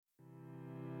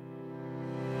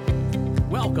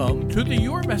Welcome to the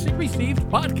Your Message Received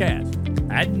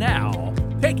podcast. And now,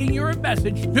 taking your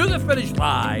message to the finish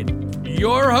line,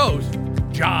 your host,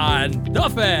 John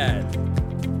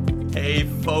Duffin. Hey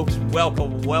folks,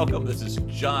 welcome. This is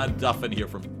John Duffin here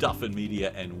from Duffin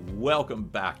Media, and welcome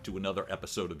back to another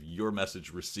episode of Your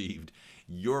Message Received.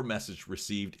 Your Message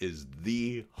Received is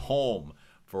the home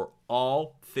for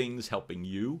all things helping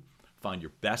you find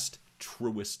your best,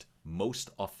 truest, most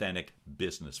authentic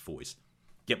business voice.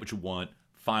 Get what you want,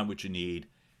 find what you need,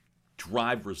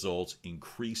 drive results,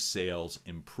 increase sales,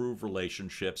 improve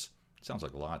relationships. Sounds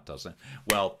like a lot, doesn't it?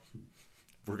 Well,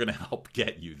 we're going to help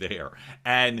get you there.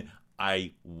 And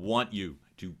I want you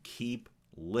to keep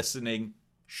listening,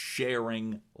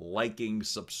 sharing, liking,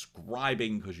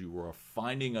 subscribing, because you are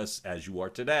finding us as you are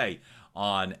today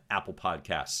on Apple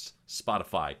Podcasts,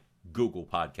 Spotify, Google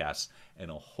Podcasts,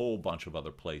 and a whole bunch of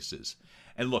other places.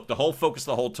 And look, the whole focus,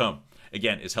 the whole tone,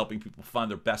 again, is helping people find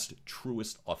their best,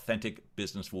 truest, authentic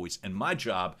business voice. And my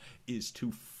job is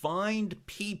to find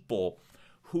people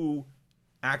who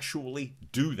actually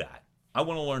do that. I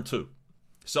want to learn too.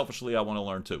 Selfishly, I want to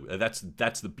learn too.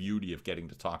 That's the beauty of getting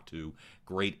to talk to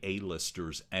great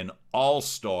A-listers and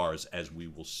all-stars, as we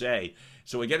will say.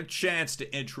 So I get a chance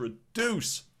to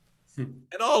introduce an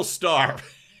all-star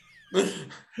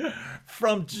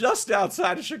from just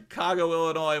outside of Chicago,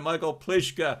 Illinois, Michael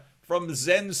Pliszka from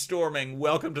Zenstorming.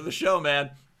 Welcome to the show,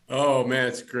 man. Oh, man,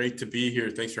 it's great to be here.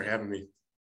 Thanks for having me.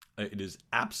 It is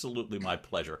absolutely my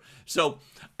pleasure. So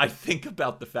I think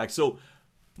about the fact,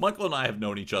 Michael and I have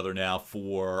known each other now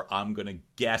for, I'm going to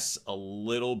guess, a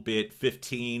little bit,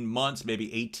 15 months,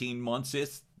 maybe 18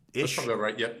 months-ish. That's probably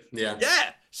right, yep. Yeah.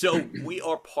 So we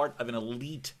are part of an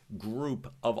elite group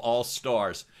of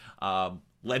all-stars,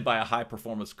 led by a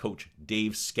high-performance coach,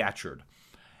 Dave Scatchard.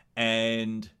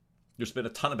 And there's been a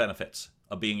ton of benefits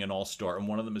of being an all-star, and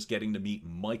one of them is getting to meet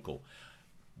Michael.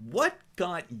 What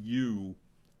got you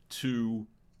to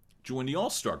join the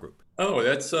all-star group? Oh,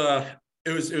 that's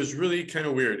it was really kind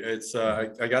of weird. It's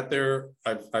I got there.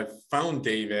 I found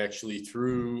Dave actually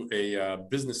through a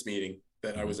business meeting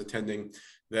that I was attending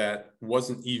that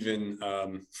wasn't even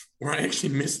where I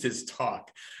actually missed his talk.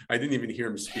 I didn't even hear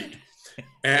him speak.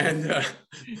 And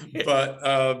but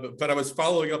I was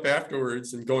following up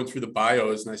afterwards and going through the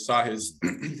bios, and I saw his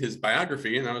his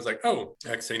biography, and I was like, oh,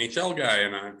 ex-NHL guy,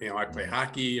 and I play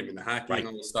hockey. I'm into hockey and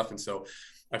all this stuff, and so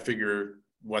I figure,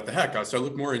 what the heck? So I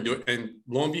looked more into it, and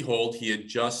lo and behold, he had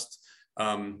just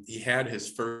he had his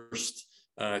first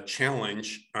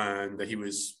challenge that he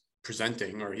was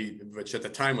presenting, which at the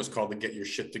time was called the Get Your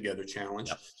Shit Together Challenge.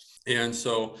 Yep. And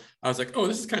so I was like, oh,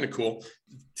 this is kind of cool.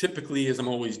 Typically, as I'm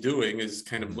always doing, is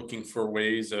kind of looking for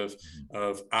ways of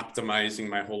optimizing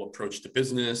my whole approach to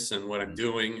business and what I'm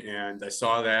doing. And I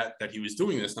saw that he was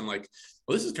doing this. And I'm like,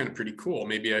 well, this is kind of pretty cool.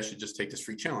 Maybe I should just take this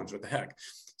free challenge. What the heck?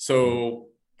 So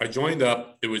I joined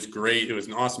up. It was great. It was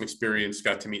an awesome experience.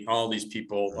 Got to meet all these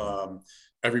people.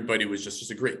 Everybody was just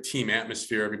a great team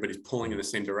atmosphere. Everybody's pulling in the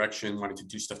same direction, wanting to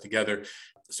do stuff together.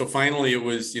 So finally, it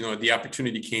was, the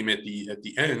opportunity came at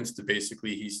the end to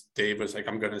basically, Dave was like,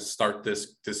 I'm going to start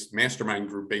this mastermind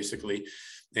group basically,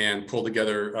 and pull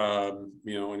together, and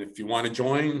if you want to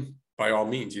join, by all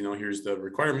means, here's the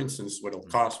requirements and this is what it'll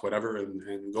cost, whatever,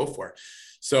 and go for it.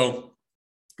 So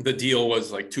the deal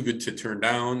was like too good to turn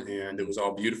down, and it was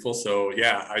all beautiful. So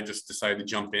yeah, I just decided to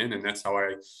jump in, and that's how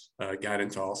I got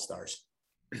into All Stars.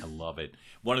 I love it.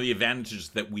 One of the advantages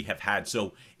that we have had.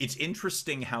 So it's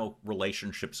interesting how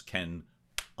relationships can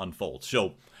unfold.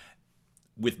 So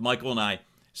with Michael and I,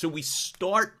 we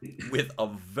start with a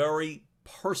very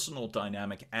personal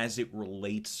dynamic as it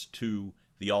relates to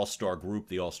the all-star group,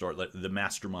 the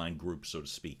mastermind group, so to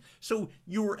speak. So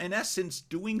you're in essence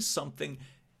doing something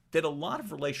that a lot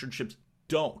of relationships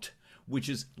don't, which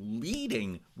is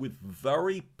leading with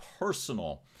very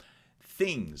personal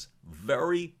things,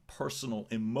 very personal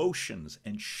emotions,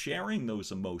 and sharing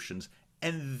those emotions.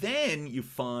 And then you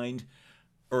find,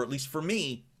 or at least for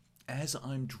me, as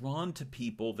I'm drawn to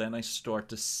people, then I start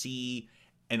to see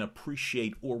and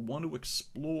appreciate or want to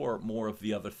explore more of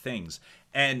the other things.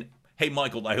 And hey,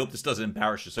 Michael, I hope this doesn't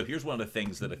embarrass you. So here's one of the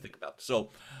things that I think about. So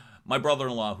my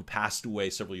brother-in-law, who passed away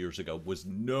several years ago, was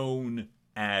known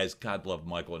as, God love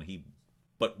Michael,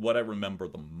 but what I remember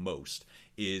the most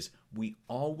is we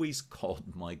always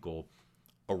called Michael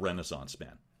a Renaissance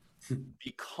man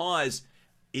because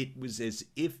it was as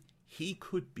if he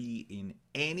could be in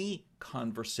any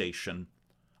conversation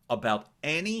about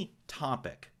any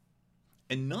topic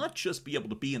and not just be able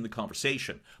to be in the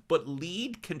conversation, but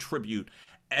lead, contribute,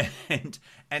 and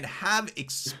have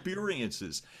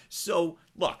experiences. So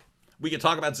look, We can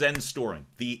talk about Zen Storing,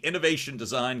 the innovation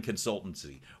design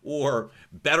consultancy, or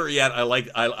better yet, I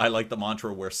like the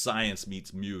mantra where science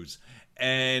meets muse.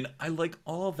 And I like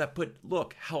all of that. But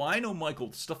look, how I know Michael,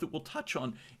 the stuff that we'll touch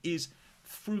on is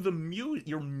through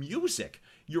your music,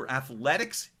 your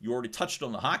athletics. You already touched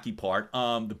on the hockey part,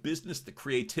 the business, the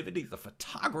creativity, the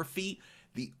photography,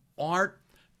 the art,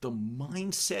 the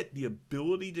mindset, the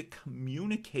ability to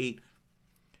communicate.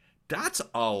 That's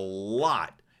a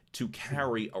lot to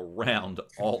carry around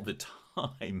all the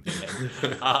time,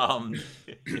 man.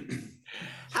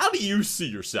 How do you see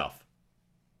yourself?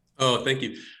 Oh, thank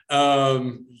you.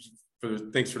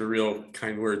 Thanks for the real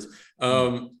kind words.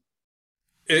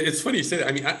 It's funny you say that.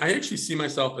 I mean, I actually see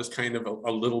myself as kind of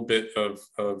a little bit of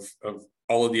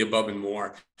all of the above and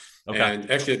more. Okay. And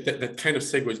actually, that kind of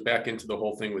segues back into the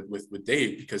whole thing with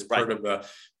Dave, because part of the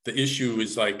issue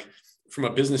is like, from a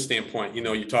business standpoint,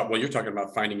 you're talking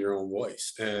about finding your own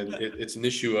voice, and it's an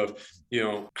issue of,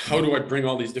 how do I bring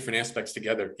all these different aspects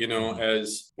together,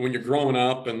 as when you're growing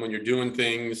up and when you're doing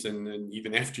things, and then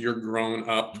even after you're grown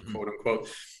up, quote unquote,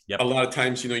 a lot of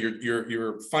times,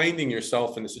 you're finding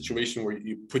yourself in a situation where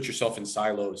you put yourself in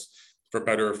silos, for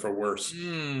better or for worse.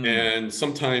 And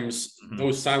sometimes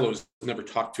those silos never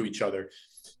talk to each other.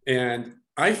 And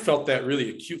I felt that really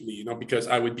acutely, because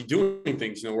I would be doing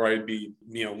things, where I'd be,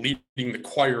 leading the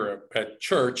choir at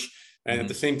church, and at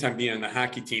the same time being on the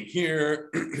hockey team here,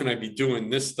 and I'd be doing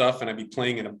this stuff, and I'd be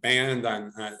playing in a band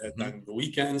on the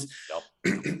weekends.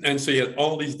 And so you had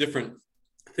all these different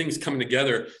things coming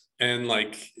together, and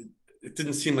like, it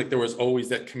didn't seem like there was always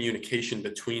that communication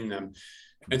between them.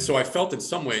 And so I felt in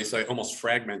some ways I almost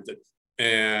fragmented.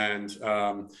 And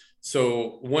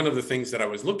so one of the things that I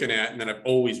was looking at, and that I've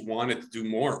always wanted to do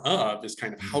more of, is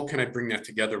kind of, how can I bring that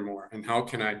together more? And how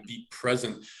can I be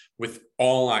present with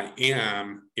all I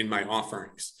am in my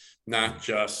offerings, not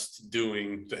just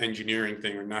doing the engineering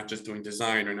thing, or not just doing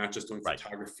design, or not just doing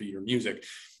photography or music.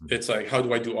 It's like, how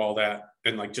do I do all that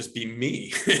and like just be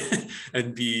me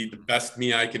and be the best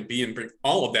me I can be, and bring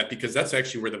all of that, because that's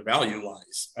actually where the value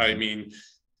lies. I mean,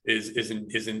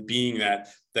 is in being that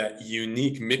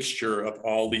unique mixture of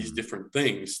all these different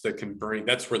things that can bring,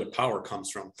 that's where the power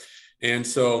comes from. And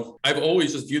so I've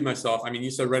always just viewed myself, I mean, you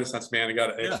said Renaissance man, I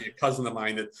got actually a cousin of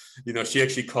mine that, she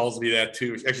actually calls me that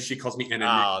too. Actually, she calls me an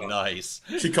enigma. Oh, nice.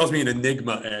 She calls me an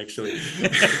enigma, actually.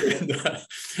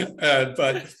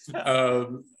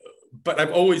 But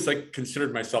I've always like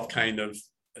considered myself kind of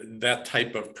that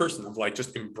type of person, of like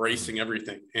just embracing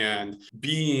everything and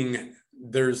being.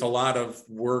 There's a lot of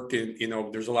work and,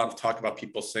 there's a lot of talk about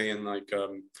people saying like,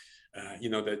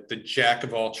 the jack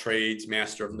of all trades,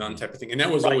 master of none type of thing. And that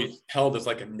was always held as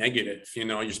like a negative,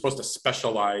 you're supposed to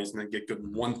specialize and then get good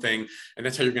in one thing, and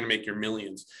that's how you're going to make your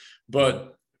millions.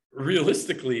 But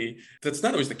realistically, that's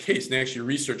not always the case. And actually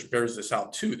research bears this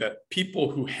out too, that people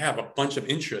who have a bunch of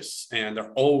interests and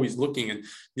are always looking, and,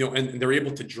 and they're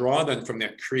able to draw them from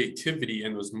that creativity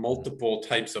and those multiple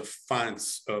types of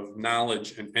fonts of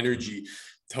knowledge and energy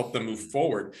to help them move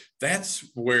forward. That's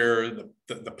where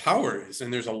the power is.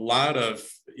 And there's a lot of,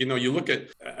 you look at,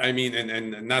 I mean,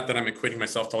 and not that I'm equating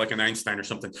myself to like an Einstein or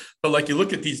something, but like you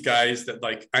look at these guys that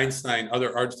like Einstein,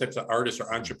 other types of artists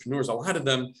or entrepreneurs, a lot of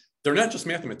them, they're not just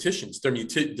mathematicians, they're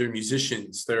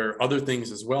musicians, they're other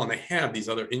things as well. And they have these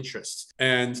other interests.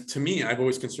 And to me, I've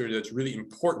always considered it's really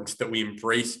important that we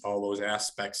embrace all those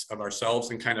aspects of ourselves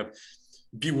and kind of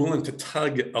be willing to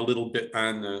tug a little bit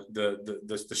on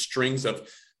the strings of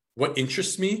what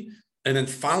interests me, and then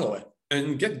follow it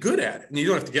and get good at it. And you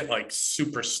don't have to get like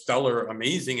super stellar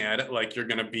amazing at it, like you're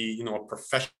going to be, a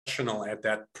professional at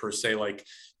that per se, like,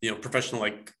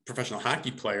 professional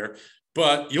hockey player.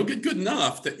 But you'll get good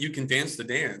enough that you can dance the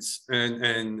dance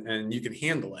and you can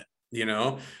handle it,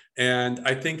 And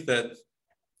I think that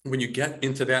when you get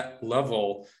into that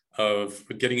level of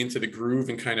getting into the groove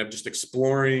and kind of just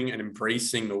exploring and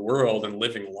embracing the world and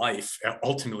living life,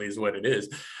 ultimately is what it is.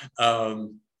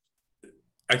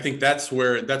 I think that's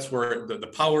where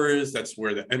the power is. That's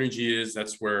where the energy is.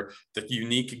 That's where the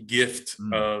unique gift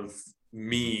of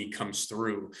me comes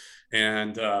through.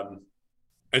 And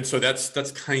so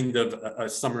that's kind of a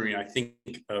summary, I think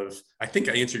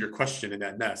I answered your question in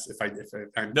that mess. If I'm No,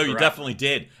 correct. You definitely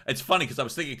did. It's funny because I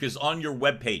was thinking, because on your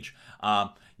webpage,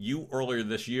 you earlier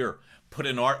this year put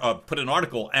an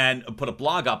article and put a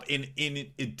blog up in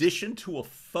addition to a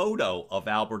photo of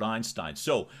Albert Einstein.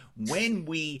 So when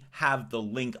we have the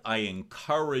link, I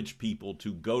encourage people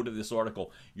to go to this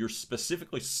article. You're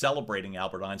specifically celebrating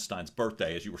Albert Einstein's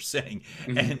birthday, as you were saying,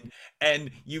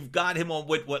 and you've got him on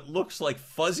what looks like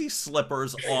fuzzy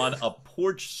slippers on a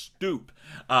porch stoop.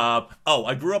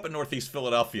 I grew up in Northeast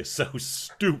Philadelphia, so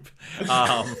stoop,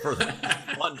 for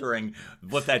wondering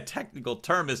what that technical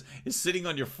term is sitting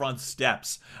on your front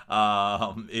steps,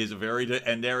 is a very,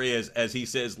 and there he is, as he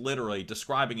says, literally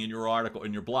describing in your article,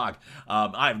 in your blog,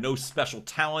 I have no special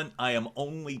talent. I am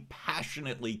only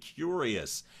passionately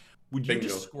curious. Would you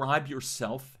describe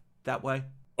yourself that way?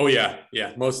 Oh yeah,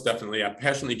 most definitely. Yeah,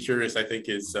 passionately curious, I think,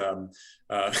 is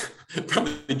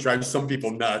probably drives some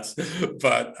people nuts,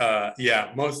 but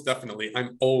yeah, most definitely.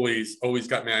 I'm always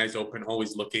got my eyes open,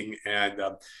 always looking and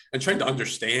trying to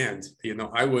understand. You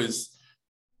know, I was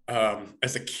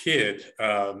as a kid,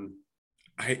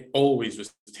 I always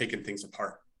was taking things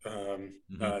apart,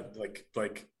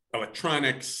 like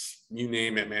electronics, you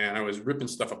name it, man. I was ripping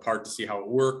stuff apart to see how it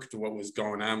worked, what was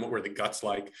going on, what were the guts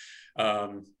like.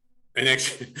 And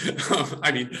actually,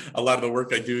 I mean, a lot of the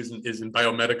work I do is in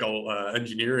biomedical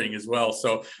engineering as well.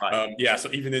 So, yeah, so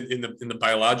even in the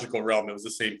biological realm, it was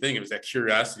the same thing. It was that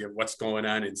curiosity of what's going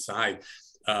on inside.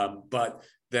 But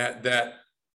that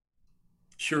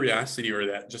curiosity, or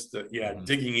that just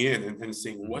digging in and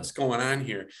seeing what's going on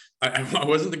here. I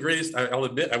wasn't the greatest. I'll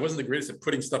admit, I wasn't the greatest at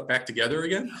putting stuff back together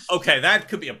again. Okay, that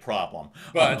could be a problem.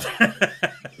 But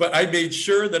but I made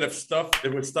sure that if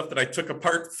it was stuff that I took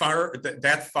apart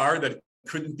that far that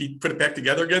couldn't be put it back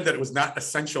together again, that it was not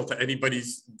essential to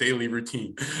anybody's daily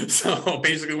routine. So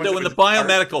basically, so in the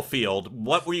biomedical field,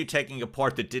 what were you taking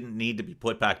apart that didn't need to be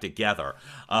put back together?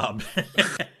 I'm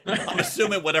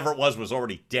assuming whatever it was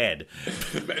already dead.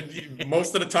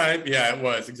 Most of the time, yeah, it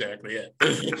was exactly it.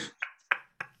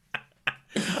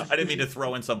 I didn't mean to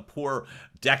throw in some poor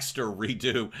Dexter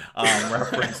redo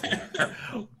reference there.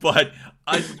 But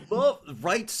I love,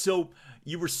 right? So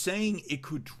you were saying it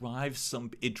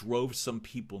drove some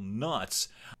people nuts.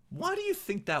 Why do you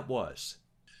think that was?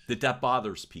 That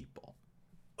bothers people?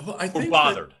 Well, I think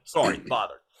bothered.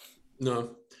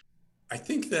 No, I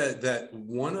think that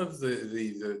one of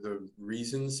the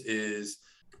reasons is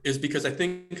because I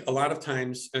think a lot of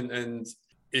times and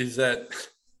is that,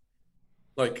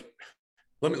 like,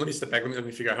 let me step back. Let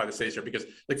me figure out how to say this here, because,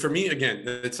 like, for me, again,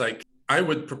 it's like I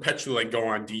would perpetually go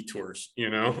on detours,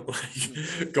 you know,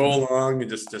 like go along and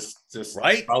just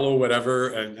right, follow whatever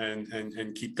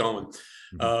and keep going.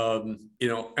 You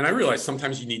know, and I realize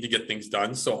sometimes you need to get things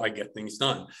done, so I get things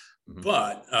done.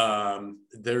 But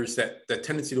there's that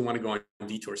tendency to want to go on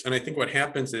detours, and I think what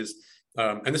happens is,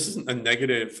 and this isn't a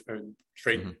negative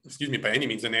trait, excuse me, by any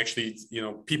means. And actually, you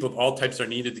know, people of all types are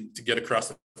needed to get across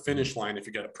the finish line if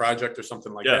you got a project or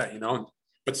something like that, you know.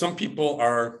 But some people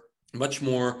are much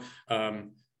more,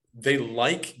 they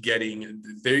like getting,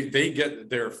 they get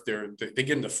they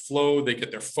get in the flow, they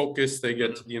get their focus, they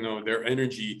get, you know, their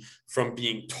energy from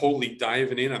being totally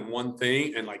diving in on one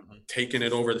thing and like taking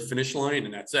it over the finish line,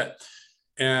 and that's it.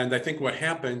 And I think what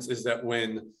happens is that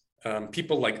when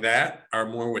people like that are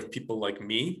more with people like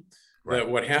me, that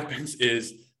what happens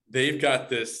is they've got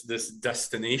this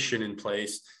destination in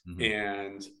place,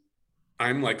 and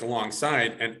I'm like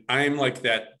alongside, and I'm like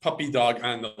that puppy dog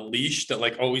on the leash that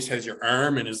like always has your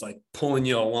arm and is like pulling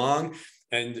you along,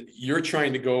 and you're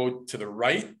trying to go to the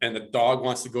right and the dog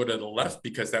wants to go to the left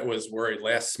because that was where he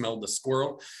last smelled the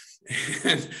squirrel.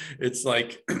 And it's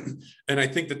like, and I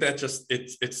think that just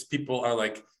it's people are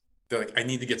like, they're like, I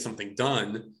need to get something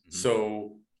done.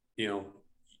 So, you know,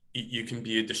 you can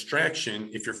be a distraction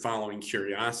if you're following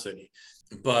curiosity.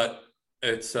 But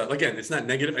it's again, it's not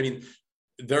negative. I mean,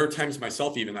 there are times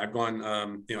myself, even I've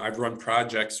gone, you know, I've run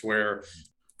projects where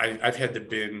I've had to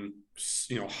been,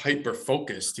 you know, hyper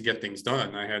focused to get things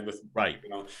done. I had with,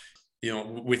 you know,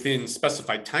 within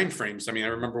specified timeframes. I mean, I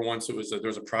remember once there was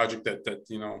a project that,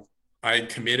 you know, I had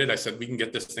committed. I said, we can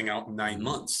get this thing out in 9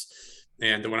 months.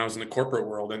 And when I was in the corporate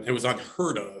world, and it was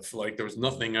unheard of, like there was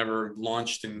nothing ever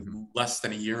launched in less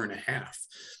than a year and a half.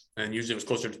 And usually it was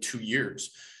closer to 2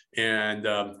 years. And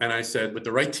I said, with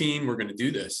the right team, we're going to do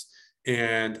this.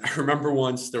 And I remember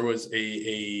once there was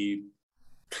a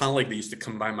colleague that used to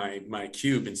come by my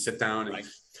cube and sit down and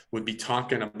would be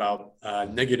talking about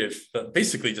negative,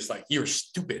 basically just like, you're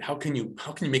stupid. How can you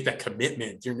make that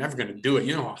commitment? You're never going to do it.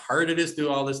 You know how hard it is to do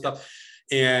all this stuff.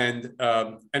 And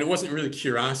it wasn't really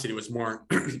curiosity; it was more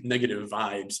negative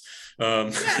vibes.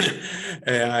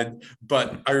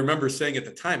 But I remember saying at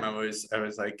the time, I was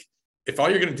like, if all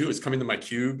you're going to do is come into my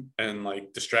cube and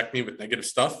like distract me with negative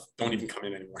stuff, don't even come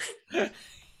in anymore.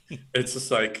 It's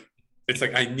just like,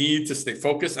 I need to stay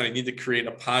focused, and I need to create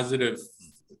a positive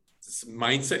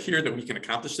mindset here that we can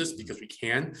accomplish this, because we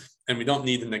can, and we don't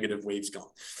need the negative waves going.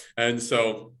 And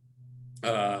so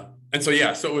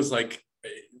yeah, so it was like,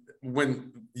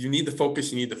 when you need the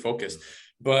focus, you need the focus.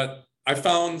 But I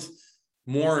found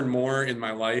more and more in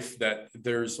my life that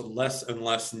there's less and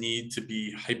less need to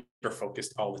be hyper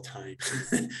focused all the time.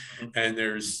 And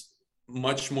there's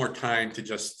much more time to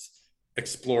just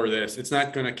explore this. It's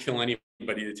not going to kill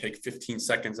anybody to take 15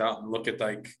 seconds out and look at,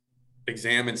 like,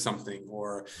 examine something,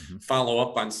 or follow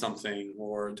up on something,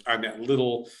 or on that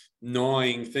little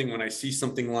gnawing thing when I see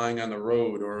something lying on the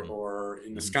road, or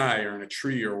in the sky, or in a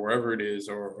tree, or wherever it is,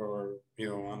 or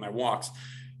on my walks,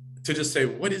 to just say,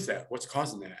 what is that? What's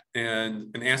causing that?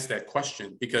 And ask that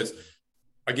question. Because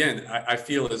again, I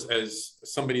feel as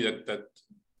somebody that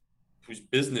whose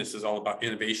business is all about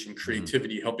innovation,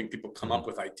 creativity, helping people come up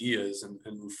with ideas and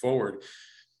move forward.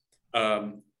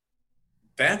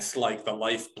 That's like the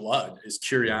lifeblood, is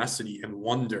curiosity and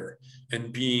wonder,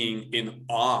 and being in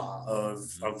awe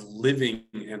of living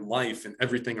and life and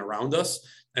everything around us.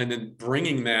 And then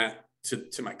bringing that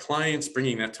to my clients,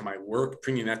 bringing that to my work,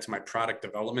 bringing that to my product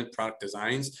development, product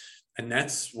designs. And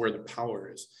that's where the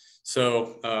power is.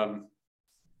 So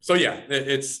yeah,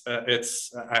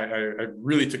 I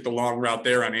really took the long route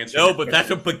there on answering. No,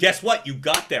 but guess what? You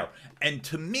got there. And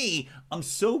to me, I'm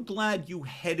so glad you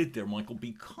headed there, Michael,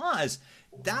 because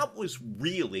that was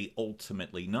really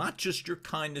ultimately not just your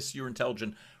kindness, your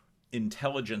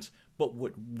intelligence, but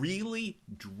what really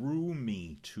drew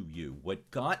me to you, what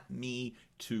got me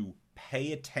to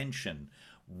pay attention,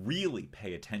 really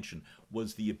pay attention,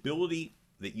 was the ability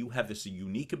that you have, this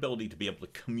unique ability to be able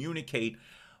to communicate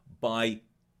by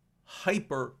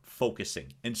hyper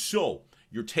focusing. And so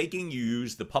you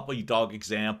use the puppy dog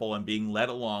example and being led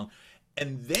along,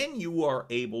 and then you are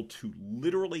able to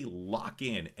literally lock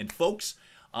in. And folks,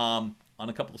 on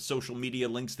a couple of social media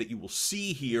links that you will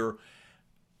see here,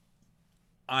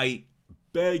 I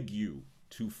beg you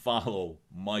to follow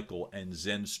Michael and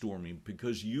Zenstorming,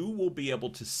 because you will be able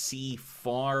to see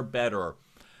far better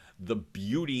the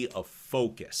beauty of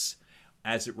focus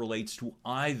as it relates to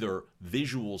either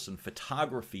visuals and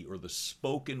photography or the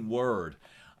spoken word.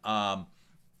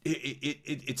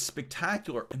 It's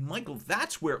spectacular. And Michael,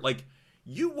 that's where, like,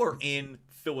 you were in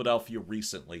Philadelphia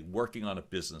recently working on a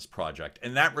business project,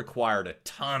 and that required a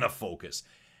ton of focus.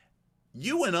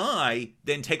 You and I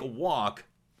then take a walk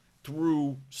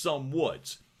through some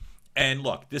woods. And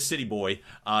look, this city boy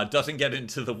doesn't get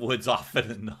into the woods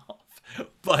often enough.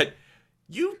 But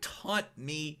you taught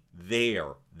me there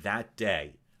that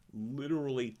day,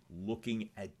 literally looking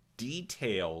at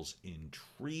details in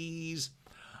trees,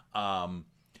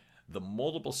 the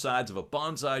multiple sides of a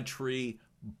bonsai tree,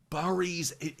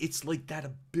 berries. It's like that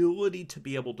ability to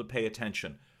be able to pay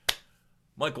attention.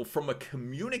 Michael, from a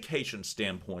communication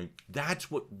standpoint,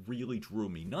 that's what really drew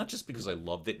me. Not just because I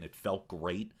loved it and it felt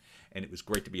great and it was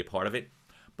great to be a part of it,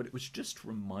 but it was just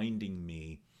reminding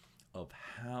me of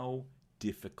how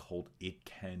difficult it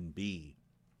can be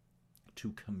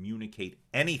to communicate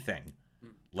anything,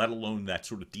 let alone that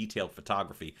sort of detailed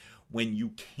photography, when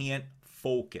you can't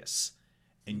focus,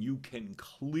 and you can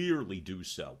clearly do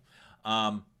so.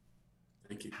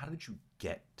 Thank you. How did you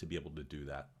get to be able to do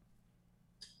that?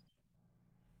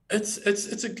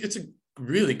 It's a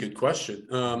really good question,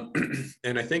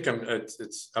 and I think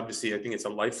it's obviously, I think it's a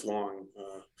lifelong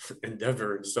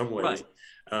endeavor in some ways,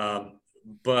 right.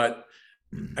 But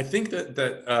I think that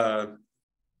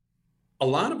a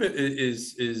lot of it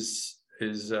is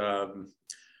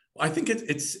I think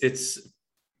it's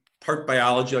part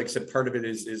biology. Like I said, part of it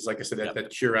is like I said, that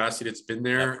curiosity that's been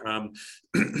there.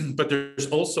 But there's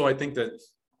also, I think that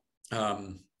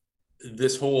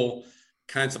this whole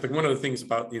concept, like one of the things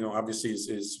about, obviously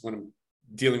is when I'm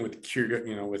dealing with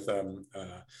with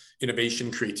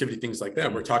innovation, creativity, things like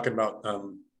that, we're talking about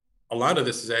a lot of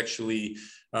this is actually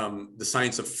the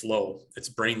science of flow. It's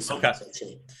brain science,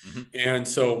 actually. Mm-hmm. And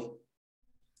so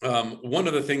one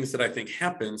of the things that I think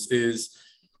happens is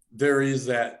there is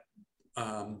that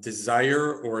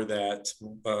desire, or that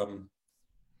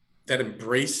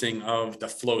embracing of the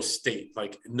flow state,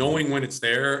 like knowing when it's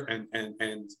there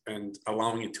and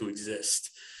allowing it to exist,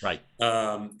 right?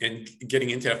 And getting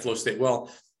into that flow state.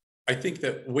 Well, I think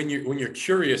that when you're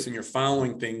curious and you're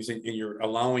following things and you're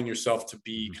allowing yourself to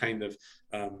be kind of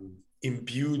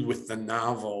imbued with the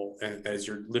novel as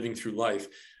you're living through life,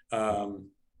 the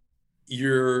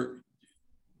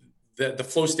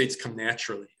flow states come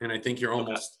naturally. And I think you're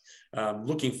almost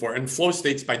looking for. And flow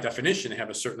states, by definition, have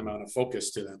a certain amount of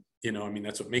focus to them. You know, I mean,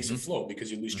 that's what makes it flow,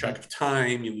 because you lose track of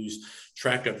time, you lose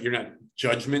track of, you're not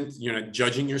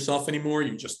judging yourself anymore.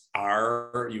 You just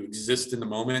are, you exist in the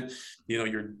moment. You know,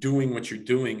 you're doing what you're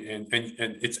doing, and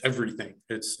it's everything.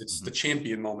 It's the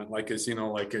champion moment, like, as you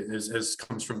know, like as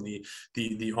comes from the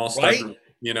all-star group,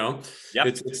 you know.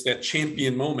 It's that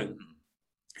champion moment.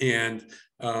 And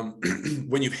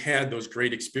when you've had those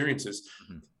great experiences,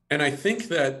 and I think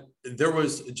that there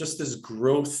was just this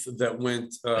growth that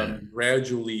went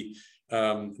gradually,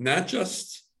 not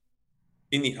just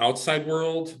in the outside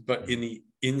world, but in the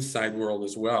inside world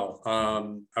as well.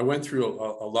 I went through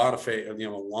a lot of a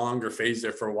longer phase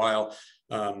there for a while.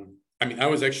 I mean, I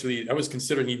was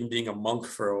considering even being a monk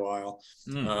for a while,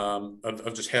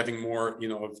 of just having more, you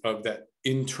know, of that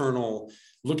internal,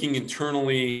 looking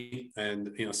internally,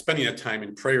 and, you know, spending that time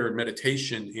in prayer and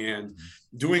meditation and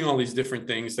doing all these different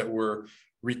things that were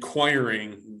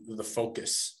requiring the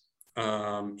focus,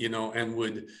 you know, and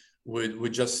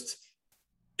would just,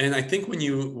 and I think when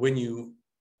you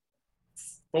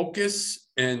focus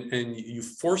and you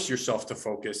force yourself to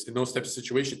focus in those types of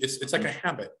situations, it's like a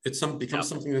habit. It becomes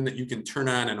something then that you can turn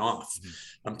on and off,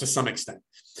 to some extent.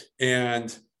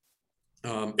 And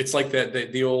it's like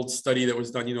the old study that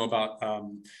was done, you know, about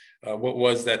what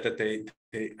was that they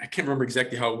I can't remember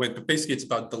exactly how it went, but basically it's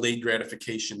about delayed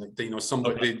gratification. That they, you know,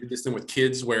 they did this thing with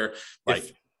kids where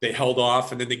if they held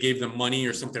off and then they gave them money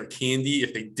or something, or candy,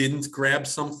 if they didn't grab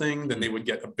something, then they would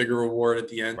get a bigger reward at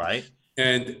the end. Right.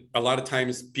 And a lot of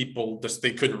times people just,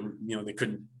 they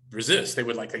couldn't resist. They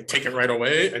would they take it right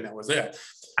away, and that was it.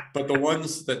 But the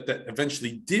ones that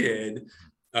eventually did,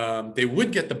 they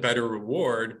would get the better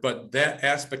reward, but that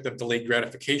aspect of delayed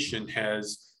gratification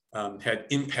has had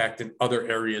impact in other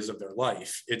areas of their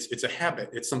life. It's a habit.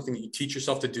 It's something that you teach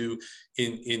yourself to do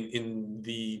in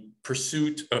the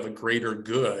pursuit of a greater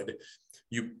good.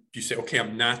 You say, okay,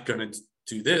 I'm not going to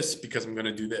do this because I'm going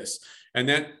to do this. And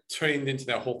that trained into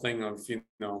that whole thing of, you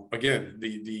know, again,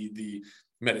 the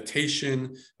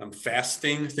meditation,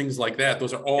 fasting, things like that.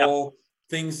 Those are all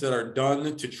things that are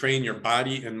done to train your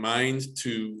body and mind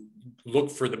to look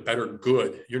for the better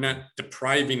good. You're not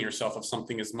depriving yourself of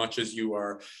something as much as you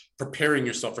are preparing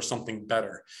yourself for something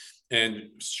better and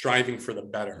striving for the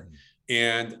better.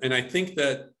 And I think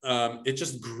that it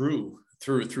just grew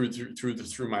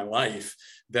through my life,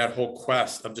 that whole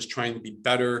quest of just trying to be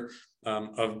better,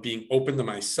 of being open to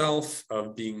myself,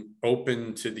 of being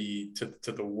open to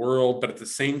the world, but at the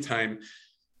same time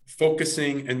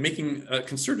focusing and making a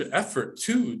concerted effort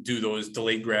to do those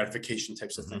delayed gratification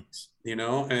types of things, you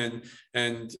know, and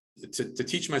to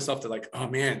teach myself to oh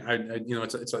man, I you know,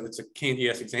 it's a candy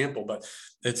ass example, but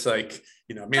it's like,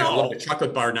 you know, man, I love the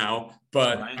chocolate bar now,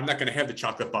 but I'm not going to have the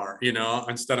chocolate bar, you know.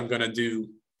 Instead, I'm going to do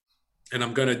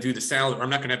the salad, or I'm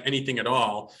not going to have anything at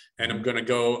all, and I'm going to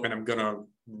go and I'm going to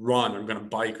run, I'm going to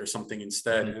bike or something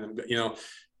instead, and you know,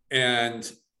 and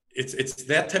it's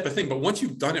that type of thing. But once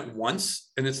you've done it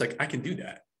once, and it's like, I can do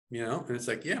that, you know, and it's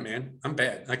like, yeah, man, I'm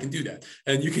bad, I can do that,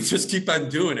 and you can just keep on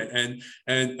doing it,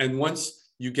 and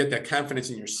once you get that confidence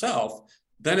in yourself,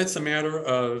 then it's a matter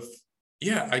of,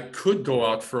 yeah, I could go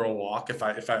out for a walk if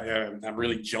I'm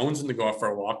really jonesing to go out for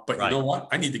a walk, but you know what,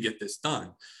 I need to get this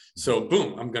done. So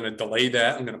boom, I'm going to delay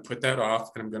that. I'm going to put that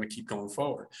off, and I'm going to keep going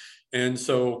forward. And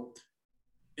so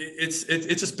it's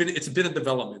been a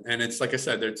development, and it's like I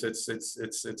said,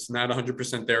 it's not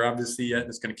 100% there obviously yet.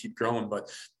 It's going to keep growing,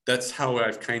 but that's how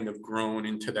I've kind of grown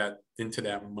into that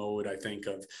mode, I think,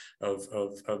 of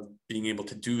being able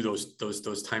to do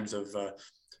those times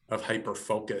of hyper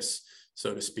focus,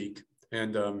 so to speak.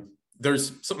 And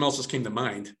there's something else just came to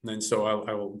mind, and so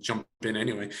I will jump in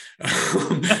anyway.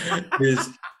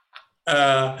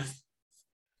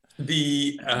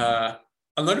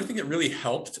 Another thing that really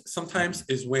helped sometimes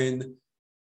is when,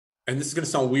 and this is going to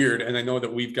sound weird, and I know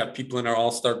that we've got people in our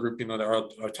all-star group, you know, that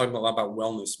are talking a lot about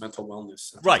wellness, mental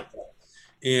wellness, right?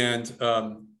 And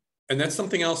that's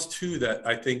something else too, that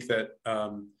I think that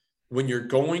when you're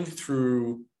going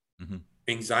through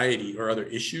anxiety or other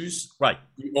issues, right,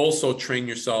 you also train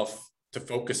yourself to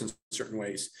focus in certain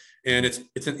ways. And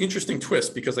it's an interesting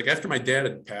twist, because after my dad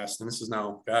had passed, and this is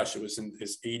now, gosh, it was in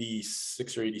his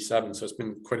 86 or 87, so it's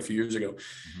been quite a few years ago.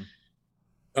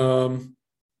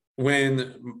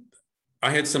 When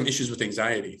I had some issues with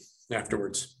anxiety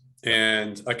afterwards,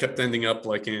 and I kept ending up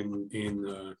in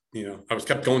you know, I was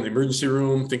kept going to the emergency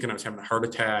room thinking I was having a heart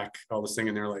attack, all this thing,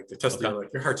 and they're like, they tested, they're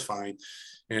like, your heart's fine.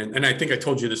 And I think I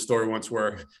told you this story once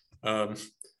where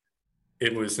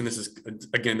it was, and this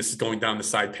is going down the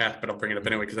side path, but I'll bring it up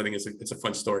anyway, because I think it's a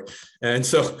fun story. And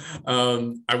so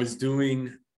I was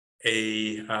doing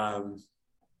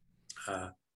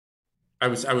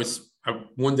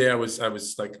one day I was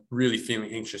like really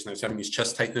feeling anxious, and I was having these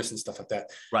chest tightness and stuff like that.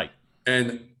 Right.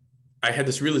 And I had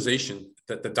this realization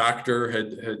that the doctor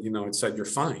had said, "You're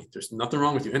fine. There's nothing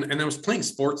wrong with you." And I was playing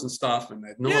sports and stuff, and I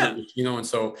had no other,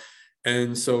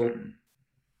 and so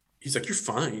he's like, "You're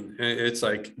fine." And it's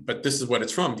like, "But this is what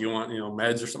it's from. Do you want,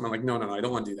 meds or something?" I'm like, no, I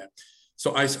don't want to do that.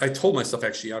 So I told myself,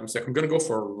 actually, I'm going to go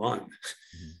for a run.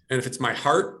 And if it's my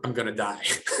heart, I'm going to die.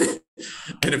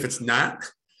 And if it's not,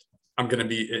 I'm going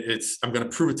to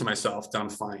prove it to myself that I'm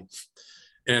fine.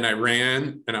 And I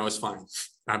ran, and I was fine.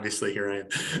 Obviously, here I am.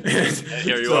 And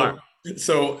here you are.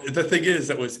 So the thing is,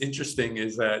 that was interesting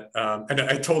is that, and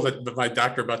I told my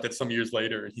doctor about that some years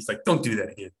later, and he's like, "Don't do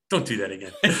that again. Don't do that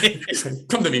again." He's like,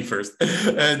 "Come to me first."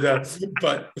 And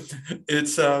but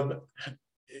it's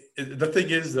the thing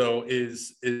is, though,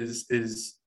 is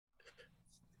it's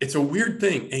a weird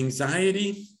thing.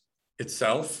 Anxiety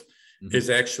itself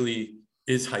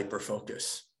is hyper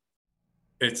focus.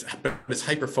 It's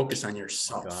hyper focus on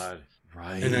yourself. Oh God.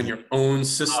 Right. And on your own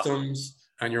systems,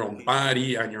 on your own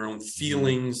body, on your own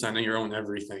feelings, on your own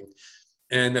everything.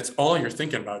 And that's all you're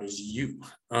thinking about is you.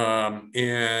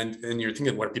 And you're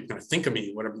thinking, what are people going to think of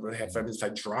me? What happens if I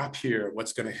drop here?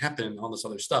 What's going to happen? All this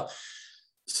other stuff.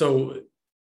 So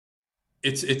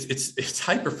it's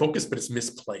hyper focused, but it's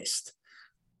misplaced.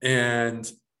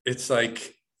 And it's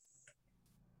like,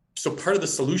 so part of the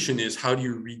solution is, how do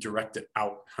you redirect it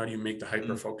out? How do you make the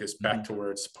hyper focus back to where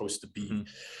it's supposed to be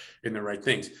in the right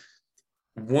things?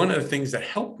 One of the things that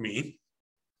helped me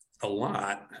a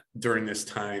lot during this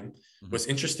time was,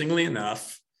 interestingly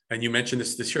enough, and you mentioned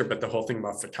this year, but the whole thing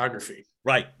about photography.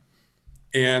 Right.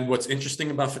 And what's interesting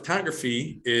about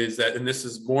photography is that, and this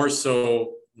is more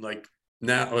so like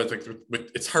now,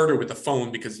 it's harder with the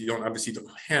phone because you don't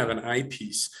have an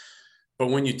eyepiece. But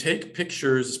when you take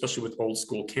pictures, especially with old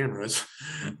school cameras,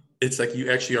 it's like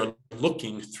you actually are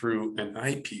looking through an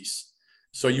eyepiece.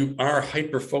 So you are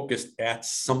hyper focused at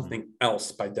something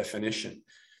else by definition.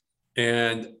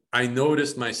 And I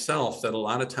noticed myself that a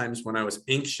lot of times when I was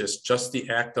anxious, just the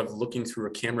act of looking through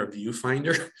a camera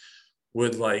viewfinder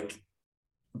would, like,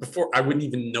 before I wouldn't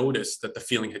even notice that the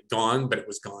feeling had gone, but it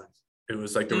was gone. It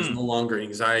was like there was no longer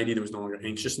anxiety, there was no longer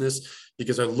anxiousness,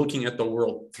 because I was looking at the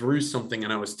world through something,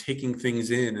 and I was taking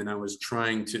things in, and I was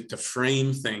trying to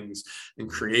frame things and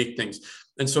create things.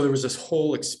 And so there was this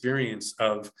whole experience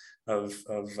of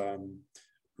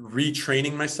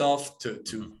retraining myself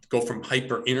to go from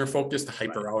hyper inner focus to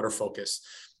hyper outer focus.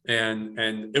 And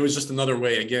it was just another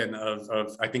way, again,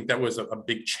 of I think that was a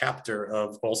big chapter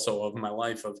of my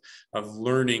life of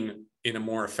learning in a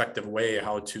more effective way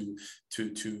how to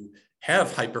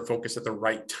have hyper focus at the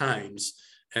right times,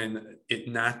 and it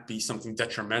not be something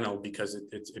detrimental, because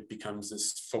it becomes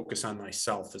this focus on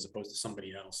myself as opposed to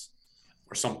somebody else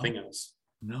or something else.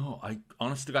 No,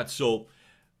 honest to God. So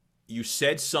you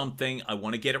said something, I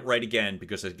want to get it right again,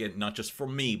 because again, not just for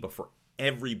me, but for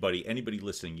anybody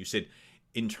listening. You said,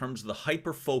 in terms of the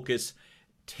hyper focus,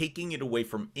 taking it away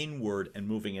from inward and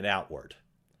moving it outward.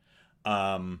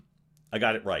 I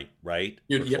got it right?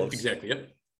 Yep, exactly.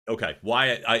 Yep. Okay.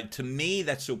 Why? To me,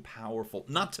 that's so powerful.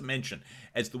 Not to mention,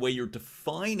 as the way you're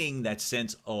defining that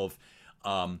sense of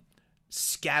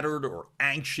scattered or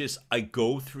anxious, I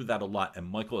go through that a lot. And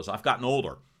Michael, as I've gotten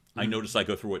older, I notice I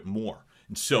go through it more.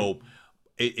 And so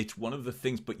it's one of the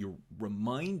things, but you're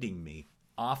reminding me,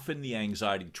 often the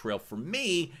anxiety trail for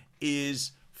me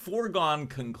is foregone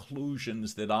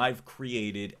conclusions that I've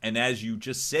created. And as you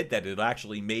just said that, it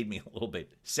actually made me a little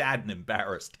bit sad and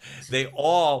embarrassed. They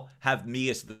all have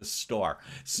me as the star.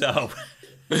 So,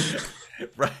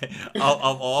 right,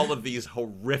 of all of these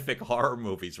horrific horror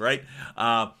movies, right?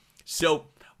 So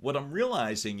what I'm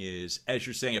realizing is, as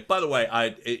you're saying it, by the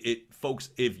way,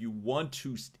 folks, if you want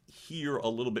to hear a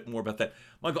little bit more about that,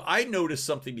 Michael, I noticed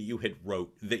something that you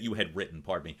had written,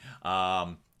 pardon me,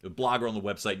 a blogger on the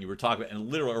website, and you were talking about, and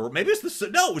literally, or maybe it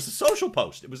was the social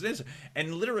post. It was this,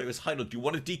 and literally it was titled, "Do you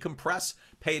want to decompress?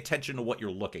 Pay attention to what you're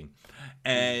looking."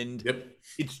 And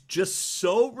It's just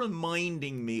so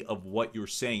reminding me of what you're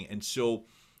saying. And so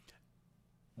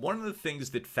one of the things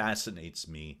that fascinates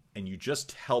me, and you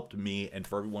just helped me, and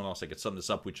for everyone else, I could sum this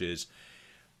up, which is,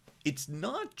 it's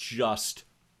not just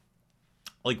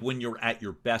like when you're at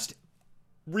your best.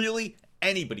 Really,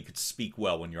 anybody could speak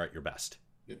well when you're at your best.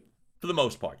 For the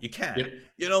most part, you can.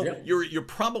 You're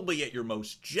probably at your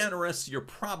most generous. You're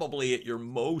probably at your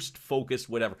most focused,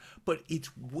 whatever. But it's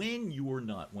when you're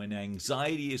not, when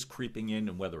anxiety is creeping in,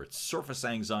 and whether it's surface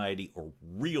anxiety or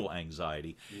real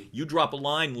anxiety, you drop a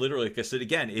line. Literally, like I said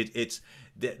again, it's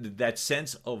that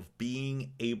sense of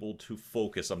being able to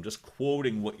focus. I'm just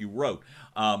quoting what you wrote.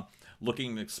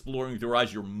 Looking and exploring with your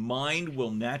eyes, your mind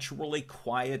will naturally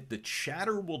quiet. The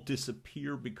chatter will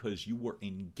disappear because you were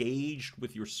engaged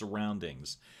with your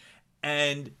surroundings.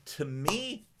 And to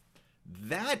me,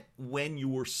 that when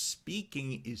you are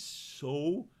speaking is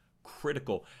so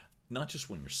critical. Not just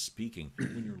when you're speaking,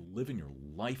 when you're living your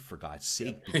life, for God's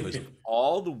sake, because of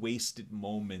all the wasted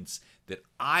moments that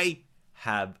I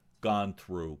have gone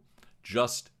through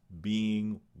just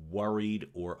being worried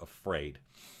or afraid.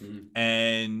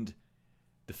 And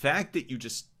the fact that you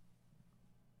just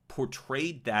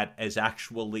portrayed that as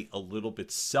actually a little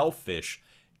bit selfish,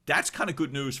 that's kind of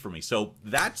good news for me. So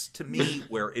that's, to me,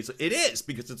 where it is,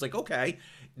 because it's like, okay,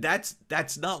 that's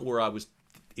not where I was.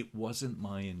 It wasn't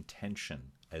my intention,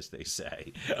 as they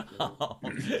say.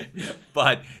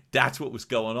 But that's what was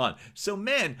going on. So,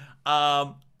 man,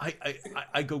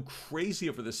 I go crazy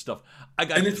over this stuff. I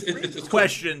got three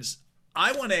questions. Cool.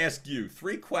 I want to ask you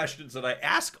 3 questions that I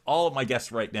ask all of my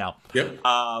guests right now. Yep.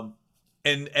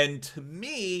 And to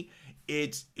me,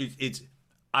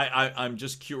 I'm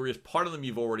just curious. Part of them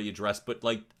you've already addressed, but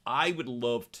like I would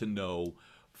love to know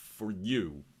for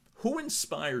you, who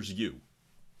inspires you,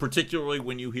 particularly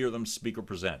when you hear them speak or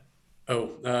present?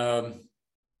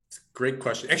 Great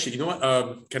question. Actually, you know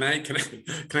what? Can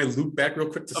I loop back real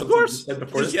quick to something you said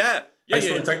before this? Yeah.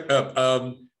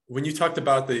 Talk, when you talked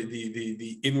about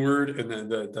the inward and then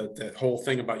that whole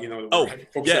thing about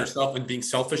focusing on yourself and being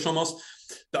selfish almost.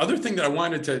 The other thing that I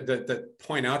wanted to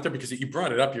point out there, because you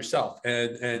brought it up yourself,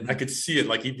 and I could see it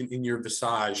like even in your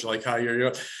visage, like how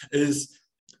you're is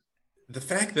the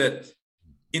fact that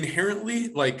inherently,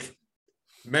 like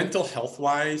mental health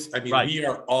wise, I mean, we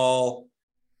are all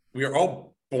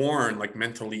born like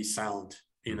mentally sound.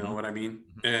 You know what I mean?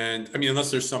 And I mean, unless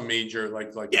there's some major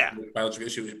like biological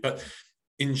issue, but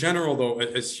in general, though,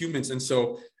 as humans,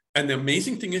 and the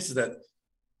amazing thing is that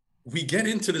we get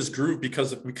into this groove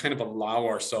because we kind of allow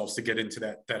ourselves to get into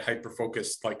that hyper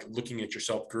focused, like looking at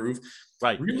yourself groove.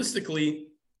 Right. Realistically,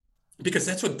 because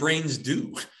that's what brains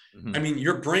do. I mean,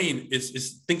 your brain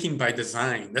is thinking by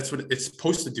design. That's what it's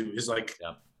supposed to do, is like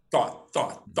thought.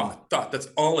 That's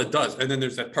all it does. And then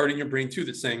there's that part in your brain too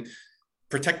that's saying,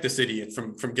 protect this idiot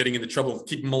from getting into trouble,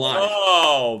 keep him alive.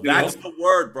 Oh, that's the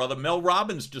word, brother. Mel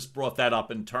Robbins just brought that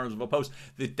up in terms of a post,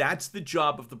 that's the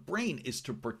job of the brain, is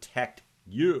to protect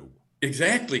you.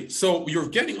 Exactly. So you're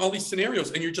getting all these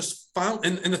scenarios and you're just found.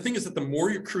 And the thing is that the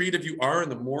more creative you are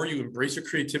and the more you embrace your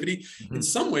creativity, in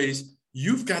some ways,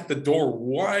 you've got the door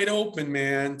wide open,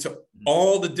 man, to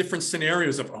all the different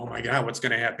scenarios of, oh my God, what's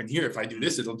going to happen here? If I do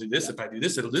this, it'll do this. If I do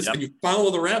this, it'll do this. And you follow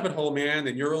the rabbit hole, man,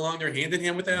 and you're along there hand in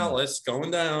hand with Alice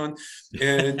going down.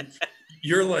 And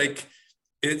you're like,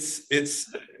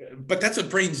 but that's what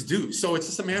brains do. So it's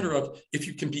just a matter of if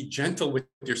you can be gentle with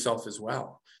yourself as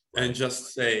well, and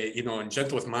just say, and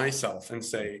gentle with myself and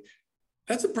say,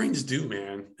 that's what brains do,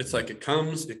 man. It's like, it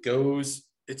comes, it goes.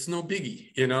 It's no biggie,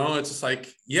 it's just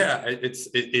like,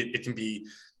 it can be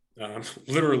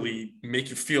literally make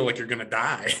you feel like you're going to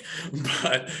die.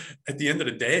 But at the end of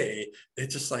the day,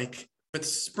 it's just like, but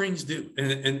brains do.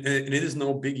 And it is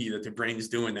no biggie that the brain is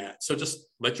doing that. So just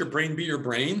let your brain be your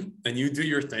brain and you do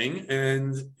your thing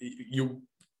and you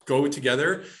go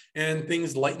together and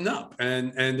things lighten up.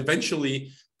 And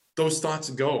eventually those thoughts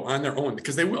go on their own,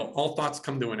 because they will. All thoughts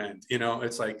come to an end.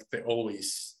 It's like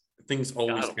things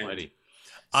always end.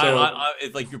 So,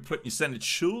 it's like you're sending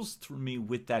chills through me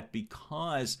with that,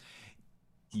 because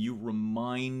you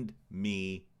remind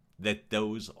me that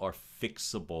those are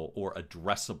fixable or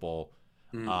addressable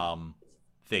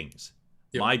things.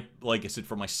 Yep. Like I said,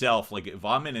 for myself, like if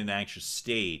I'm in an anxious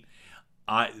state,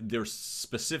 there's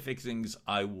specific things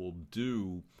I will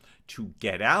do to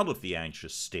get out of the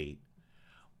anxious state.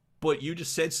 But you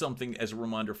just said something as a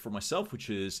reminder for myself, which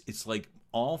is, it's like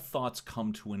all thoughts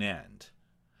come to an end.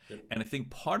 And I think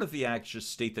part of the anxious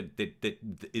state that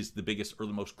is the biggest or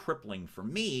the most crippling for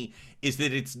me is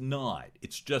that it's not.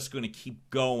 It's just going to keep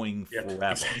going forever.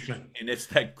 Exactly. And it's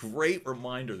that great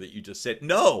reminder that you just said,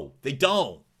 no, they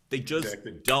don't. They just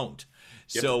don't.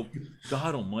 Yep. So,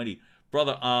 God almighty.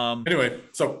 Brother, anyway,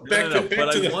 so back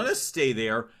but I want to stay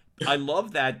there. I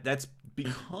love that. That's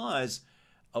because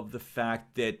of the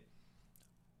fact that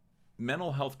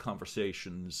mental health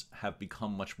conversations have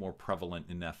become much more prevalent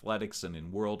in athletics and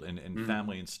in world and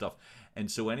family and stuff.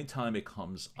 And so anytime it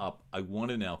comes up, I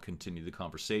want to now continue the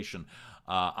conversation.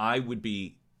 I would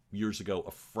be, years ago,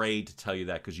 afraid to tell you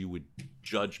that because you would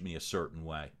judge me a certain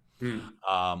way.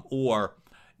 Or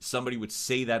somebody would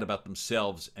say that about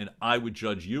themselves and I would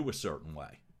judge you a certain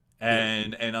way.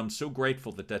 And I'm so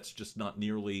grateful that that's just not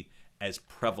nearly as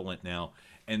prevalent now,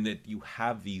 and that you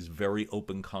have these very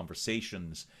open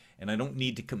conversations. And I don't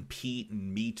need to compete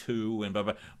and me too and blah,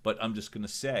 blah, but I'm just going to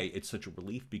say it's such a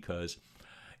relief, because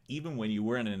even when you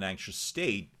were in an anxious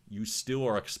state, you still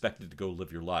are expected to go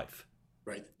live your life.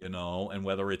 Right. You know, and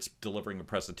whether it's delivering a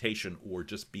presentation or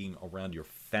just being around your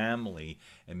family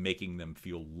and making them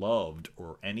feel loved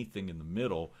or anything in the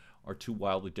middle are two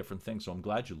wildly different things. So I'm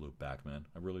glad you looped back, man.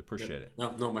 I really appreciate it.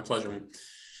 No, my pleasure, man.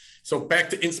 So back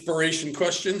to inspiration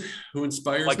question. Who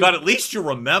inspires my me? God, at least you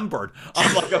remembered.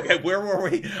 I'm like, okay, where were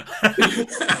we?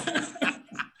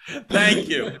 Thank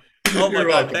you. Oh my You're God,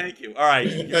 welcome. thank you. All right.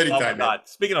 Anytime, Oh my God.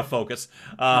 Speaking of focus.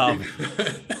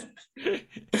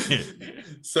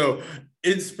 So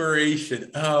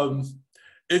inspiration.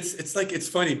 It's like, it's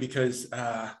funny because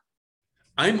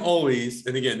I'm always,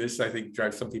 and again, this I think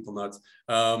drives some people nuts.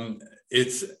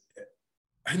 It's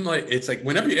like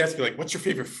whenever you ask me like, what's your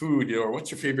favorite food, you know, or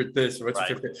what's your favorite this, or what's your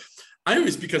favorite, I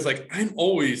always, because like I'm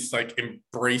always like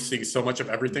embracing so much of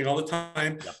everything all the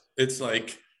time. Yep. It's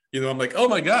like, you know, I'm like, oh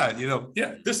my God, you know,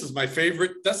 yeah, this is my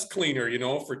favorite desk cleaner, you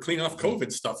know, for clean off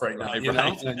COVID stuff right now. You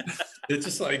know, and it's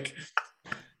just like,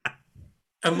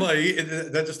 I'm like,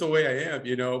 that's just the way I am,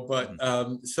 you know. But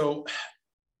so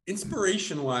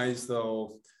inspiration wise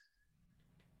though,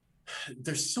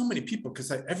 there's so many people,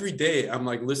 because every day I'm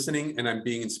like listening and I'm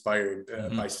being inspired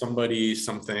by somebody,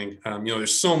 something. You know,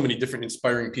 there's so many different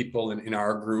inspiring people in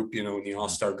our group, you know, in the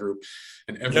All-Star group,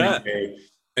 and every day.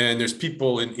 And there's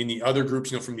people in the other groups,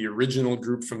 you know, from the original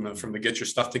group, from the Get Your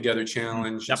Stuff Together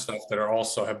challenge and stuff, that are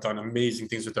also have done amazing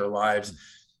things with their lives.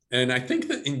 And I think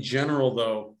that in general,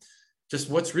 though, just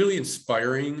what's really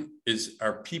inspiring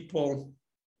are people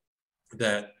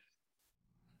that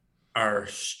are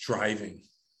striving.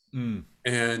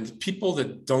 And people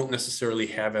that don't necessarily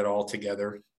have it all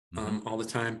together all the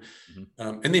time.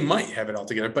 And they might have it all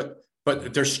together,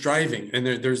 but they're striving, and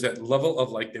there's that level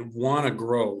of like, they want to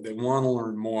grow, they want to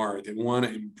learn more, they want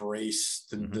to embrace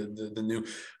the new.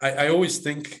 I always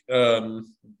think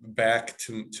back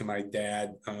to my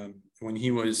dad when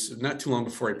he was not too long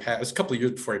before he passed, it was a couple of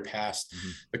years before he passed.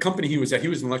 The company he was at, he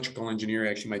was an electrical engineer,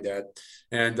 actually, my dad.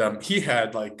 And he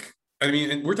had like, I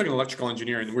mean, and we're talking electrical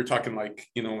engineering, and we're talking like,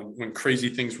 you know, when crazy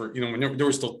things were, you know, when there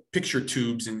were still picture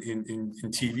tubes in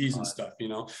TVs and stuff, you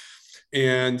know,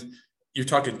 and you're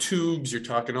talking tubes, you're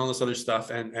talking all this other stuff.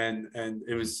 And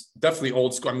it was definitely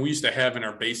old school. I mean, we used to have in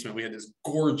our basement, we had this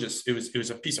gorgeous, it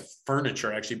was a piece of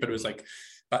furniture actually, but it was like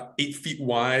about 8 feet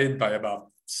wide by about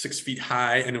 6 feet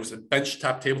high, and it was a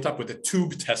benchtop tabletop with a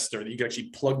tube tester that you could actually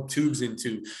plug tubes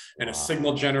into, and a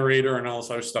signal generator and all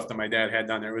this other stuff that my dad had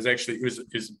down there. It was actually, it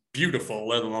was beautiful,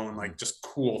 let alone like just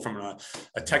cool from a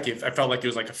techie. I felt like it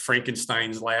was like a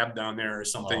Frankenstein's lab down there or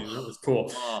something. It was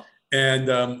cool. And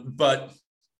but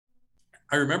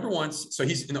I remember once, so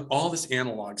he's in all this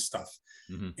analog stuff,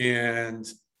 and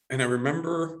I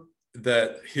remember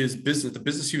that his business, the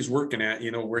business he was working at,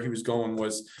 you know, where he was going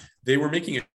was, they were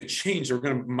making a change. They were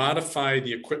going to modify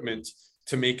the equipment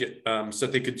to make it so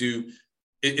that they could do,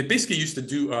 it basically used to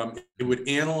do, it would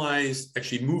analyze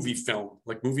actually movie film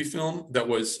that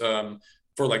was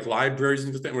for like libraries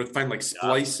and things. It would find like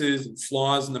splices and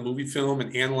flaws in the movie film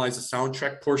and analyze the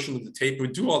soundtrack portion of the tape. It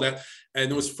would do all that. And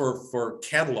it was for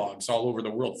catalogs all over the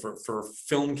world, for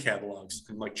film catalogs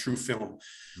and like true film.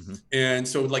 And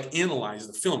so it would like analyze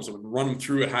the films. It would run them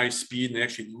through at high speed and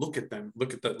actually look at them,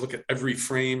 look at every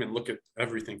frame and look at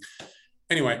everything.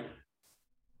 Anyway,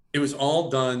 it was all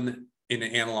done in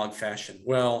an analog fashion.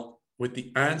 Well, with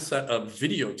the onset of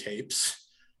videotapes,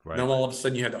 now all of a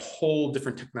sudden you had a whole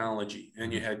different technology,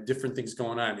 and you had different things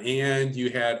going on, and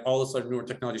you had all this other newer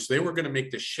technology. So they were going to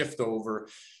make the shift over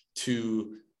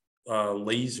to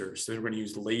lasers. They were going to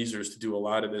use lasers to do a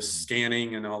lot of this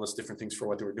scanning and all this different things for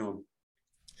what they were doing.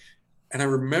 And I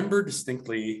remember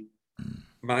distinctly,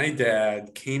 my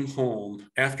dad came home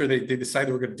after they decided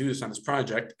they were going to do this on this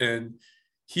project, and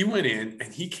he went in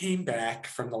and he came back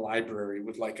from the library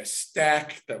with like a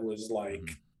stack that was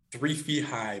like 3 feet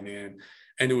high, man.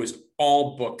 And it was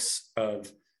all books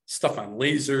of stuff on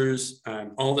lasers,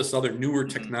 and all this other newer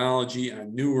technology,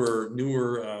 and newer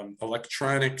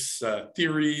electronics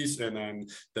theories, and then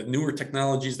the newer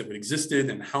technologies that existed,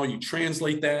 and how you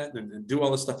translate that and do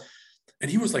all this stuff. And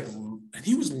he was like, and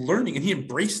he was learning, and he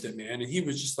embraced it, man. And he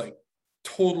was just like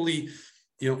totally,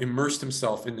 you know, immersed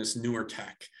himself in this newer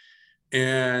tech.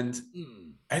 And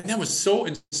that was so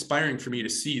inspiring for me to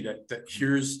see that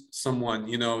here's someone,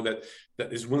 you know, that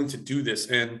is willing to do this.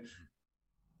 And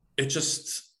it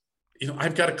just, you know,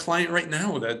 I've got a client right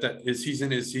now that is, he's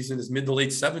in his mid to late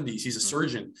 70s. He's a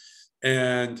surgeon,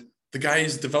 and the guy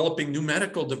is developing new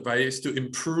medical device to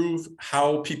improve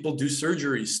how people do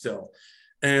surgery still.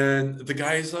 And the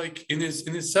guy's like in his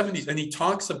 70s, and he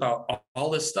talks about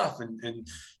all this stuff, and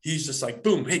he's just like,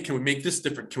 boom, hey, can we make this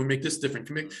different? Can we make this different?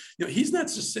 Can we make, he's not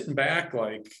just sitting back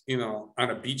like, on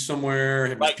a beach somewhere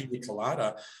having Right. pina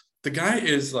colada. The guy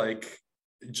is like,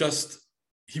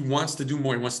 he wants to do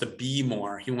more. He wants to be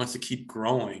more. He wants to keep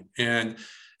growing. And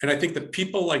I think that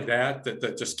people like that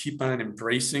just keep on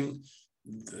embracing,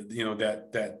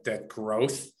 that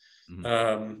growth.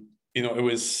 Mm-hmm. It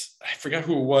was, I forgot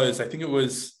who it was. I think it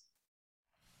was,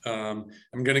 I'm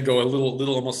going to go a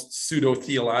little almost pseudo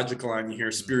theological on you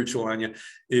here, spiritual on you,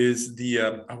 is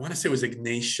I want to say it was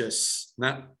Ignatius,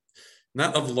 not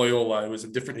of Loyola. It was a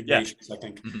different Ignatius, I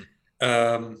think.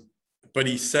 Mm-hmm. But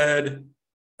he said,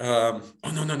 no,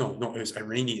 it was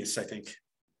Irenaeus, I think.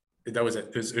 That was it.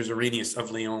 It was Irenaeus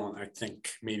of Lyon, I think,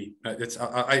 maybe.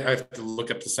 I have to look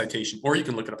up the citation, or you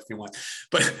can look it up if you want.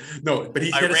 But no, but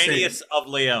he Irenaeus of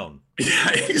Lyon.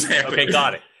 Yeah, exactly. Okay,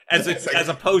 got it. As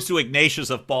opposed to Ignatius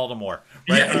of Baltimore.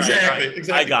 Right? Yeah, exactly. Right.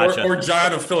 Exactly. I gotcha. Or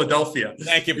John of Philadelphia.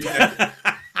 Thank you.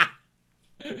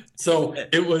 So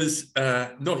it was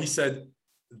no, he said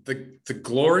the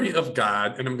glory of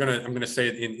God, and I'm gonna say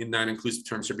it in non-inclusive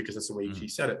terms here because that's the way he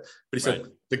said it. But he said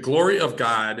the glory of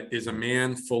God is a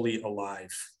man fully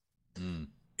alive.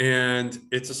 And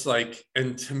it's just like,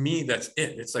 and to me, that's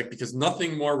it. It's like, because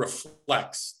nothing more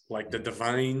reflects like the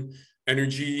divine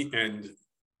energy and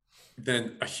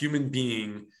then a human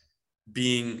being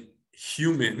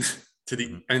human to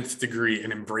the nth degree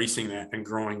and embracing that and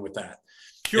growing with that.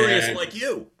 Curious like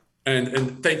you.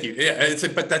 And thank you. Yeah, it's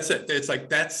like, but that's it. It's like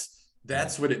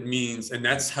that's what it means, and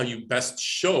that's how you best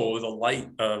show the light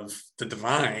of the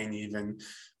divine, even,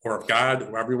 or of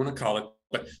God, whatever you want to call it.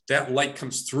 But that light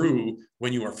comes through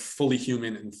when you are fully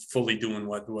human and fully doing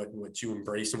what you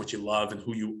embrace and what you love and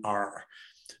who you are.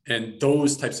 And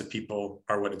those types of people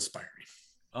are what inspire me.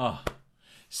 Oh,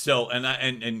 so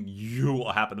and you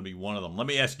happen to be one of them. Let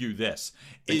me ask you this: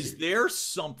 Is there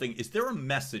a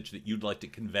message that you'd like to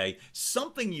convey?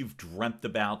 Something you've dreamt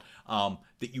about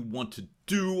that you want to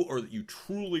do, or that you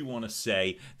truly want to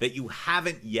say that you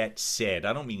haven't yet said?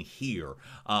 I don't mean here,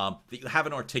 that you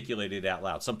haven't articulated out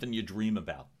loud. Something you dream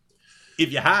about.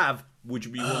 If you have, would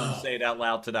you be willing to say it out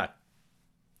loud today?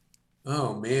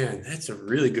 Oh man, that's a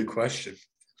really good question.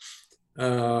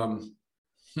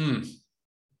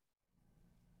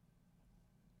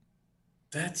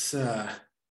 That's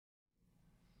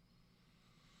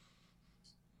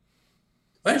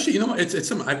actually, it's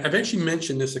some, I've actually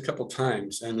mentioned this a couple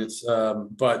times, and it's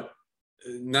but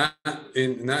not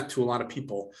to a lot of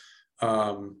people,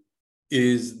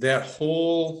 is that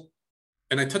whole,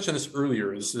 and I touched on this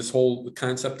earlier, is this whole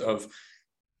concept of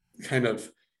kind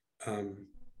of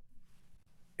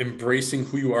embracing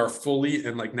who you are fully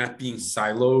and like not being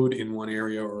siloed in one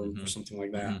area or something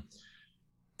like that.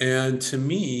 And to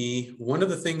me, one of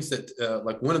the things that,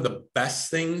 like one of the best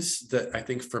things that I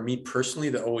think for me personally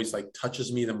that always like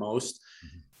touches me the most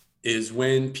is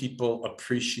when people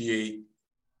appreciate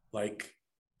like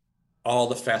all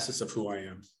the facets of who I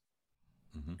am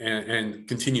and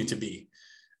continue to be,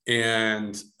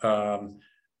 and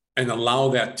allow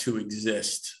that to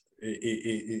exist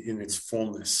in its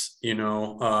fullness.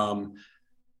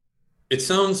 It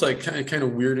sounds like kind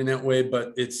of weird in that way,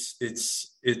 but it's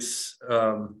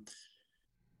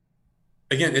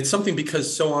again, it's something,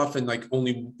 because so often like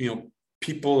only,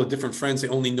 people, different friends, they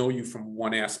only know you from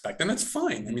one aspect, and that's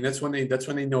fine. I mean, that's when they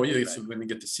know you, it's when they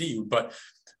get to see you. But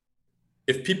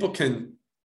if people can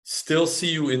still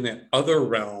see you in that other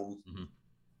realm,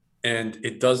 and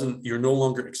you're no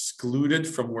longer excluded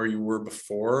from where you were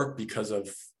before because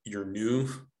of your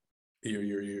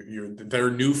their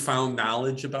newfound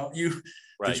knowledge about you,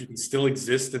 that you can still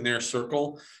exist in their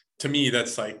circle. To me,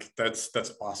 that's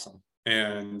awesome.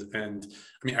 And I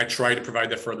mean, I try to provide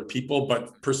that for other people,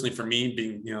 but personally for me,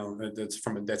 being, that's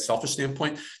from that selfish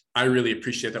standpoint, I really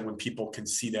appreciate that when people can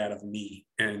see that of me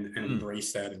and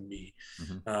embrace that in me.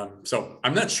 So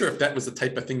I'm not sure if that was the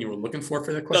type of thing you were looking for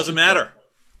that question. Doesn't matter.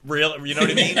 Real, you know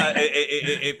what I mean?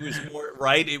 It was more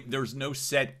right. There's no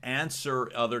set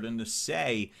answer other than to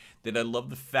say that I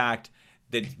love the fact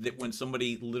that when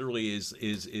somebody literally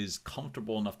is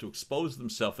comfortable enough to expose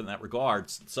themselves in that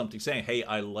regard, something saying, "Hey,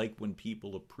 I like when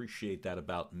people appreciate that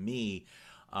about me."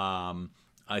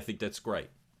 I think that's great.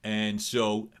 And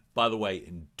so by the way,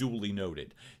 and duly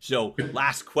noted. So,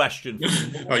 last question.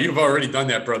 Oh, you've already done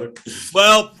that, brother.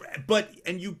 Well,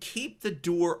 and you keep the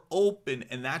door open,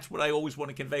 and that's what I always want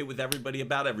to convey with everybody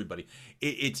about everybody.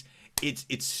 It's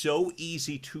so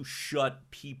easy to shut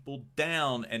people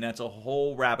down, and that's a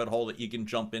whole rabbit hole that you can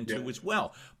jump into as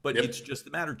well. But it's just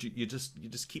the matter. You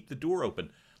just keep the door open.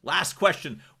 Last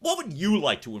question. What would you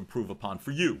like to improve upon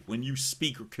for you when you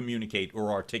speak or communicate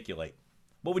or articulate?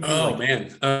 What would you like? Oh, man.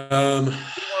 What do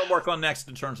you want to work on next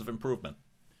in terms of improvement?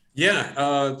 Yeah.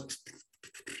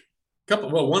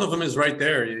 Well, one of them is right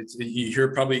there. You hear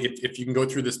probably if you can go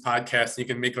through this podcast, you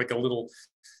can make like a little,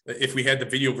 if we had the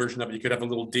video version of it, you could have a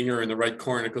little dinger in the right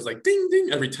corner. It goes like ding, ding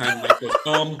every time, like goes,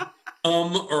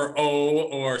 or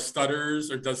or stutters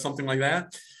or does something like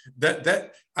that.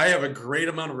 That I have a great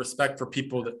amount of respect for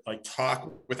people that like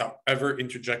talk without ever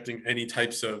interjecting any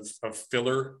types of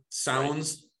filler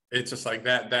sounds. Right. It's just like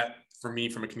that for me,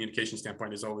 from a communication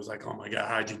standpoint, is always like, oh my God,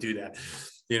 how'd you do that?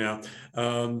 You know,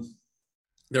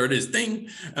 there it is. Ding.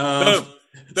 Boom.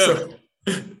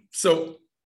 So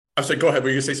I'm sorry, go ahead. Were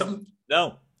you gonna say something?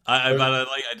 No,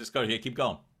 I just go here. Keep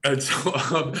going. And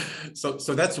so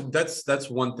that's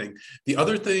one thing. The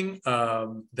other thing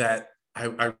that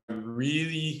I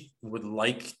really would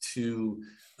like to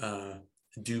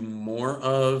do more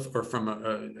of, or from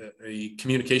a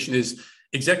communication, is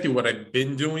exactly what I've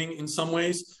been doing in some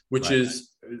ways, which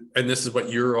is, and this is what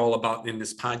you're all about in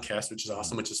this podcast, which is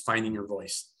awesome, which is finding your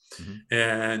voice. Mm-hmm.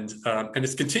 And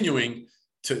it's continuing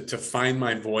to find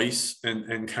my voice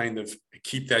and kind of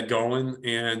keep that going.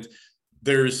 And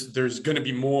there's going to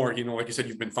be more, you know, like I said,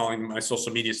 you've been following my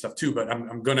social media stuff too, but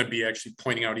I'm going to be actually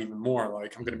pointing out even more.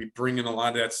 Like I'm going to be bringing a lot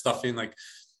of that stuff in, like,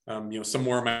 you know, some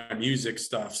more of my music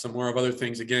stuff, some more of other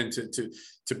things, again, to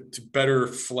better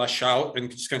flesh out and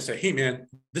just kind of say, hey man,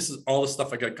 this is all the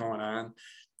stuff I got going on.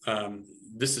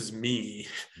 This is me,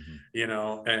 you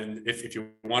know, and if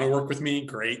you want to work with me,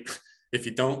 great. If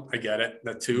you don't, I get it,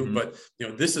 that too. But, you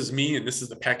know, this is me and this is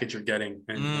the package you're getting.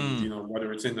 And you know,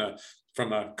 whether it's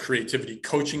from a creativity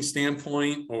coaching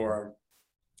standpoint or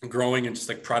growing in just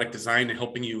like product design and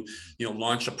helping you, you know,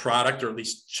 launch a product or at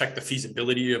least check the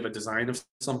feasibility of a design of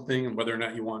something and whether or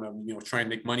not you want to, you know, try and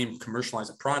make money and commercialize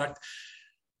a product,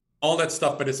 all that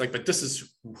stuff. But it's like, but this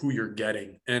is who you're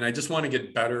getting. And I just want to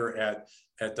get better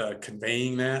at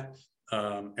conveying that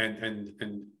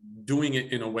and doing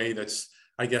it in a way that's,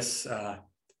 I guess, a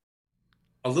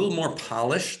little more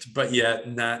polished, but yet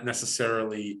not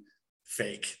necessarily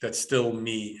fake. That's still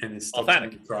me, and it's still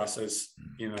coming across as,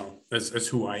 you know, as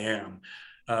who I am.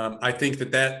 I think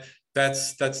that's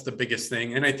the biggest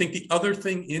thing. And I think the other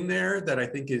thing in there that I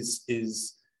think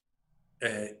is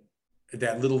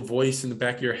that little voice in the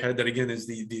back of your head that, again, is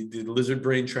the lizard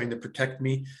brain trying to protect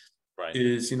me, right,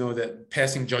 is, you know, that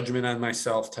passing judgment on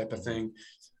myself type of thing,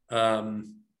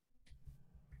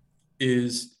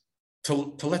 is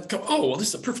to let go. Oh, well, this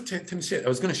is a perfect time to say it. I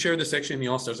was going to share this actually in the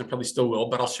All-Stars, and probably still will,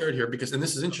 but I'll share it here because, and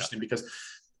this is interesting because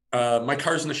my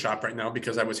car's in the shop right now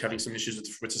because I was having some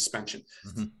issues with suspension.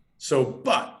 So,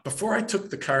 but before I took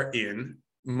the car in,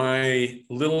 my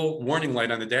little warning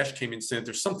light on the dash came in and said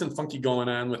there's something funky going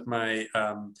on with my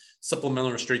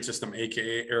supplemental restraint system,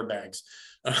 aka airbags.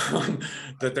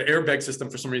 That the airbag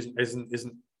system for some reason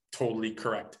isn't totally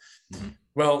correct.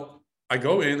 Well, I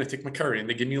go in, I take my car in,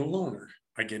 they give me a loaner.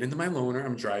 I get into my loaner,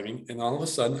 I'm driving, and all of a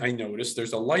sudden I notice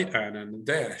there's a light on the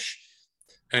dash,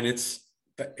 and it's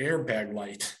the airbag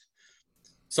light.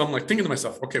 So I'm like thinking to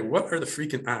myself, okay, what are the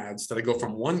freaking odds that I go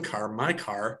from one car, my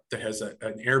car, that has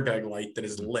an airbag light that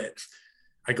is lit,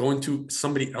 I go into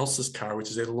somebody else's car, which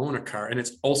is a loaner car, and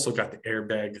it's also got the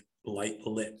airbag light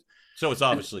lit. So it's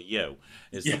obviously you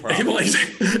is the problem. Well,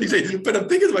 exactly. But I'm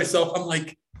thinking to myself, I'm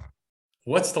like,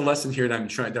 what's the lesson here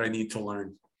that I need to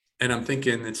learn? And I'm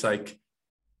thinking, it's like,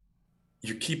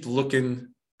 you keep looking,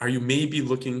 are you maybe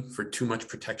looking for too much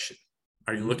protection?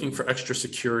 Are you looking for extra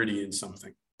security in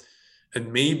something?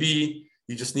 And maybe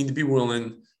you just need to be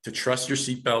willing to trust your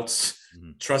seatbelts,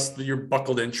 trust that you're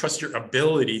buckled in, trust your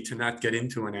ability to not get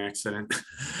into an accident.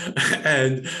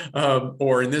 And,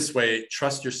 or in this way,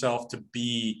 trust yourself to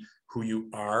be who you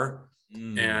are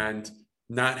and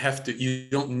not have to, you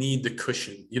don't need the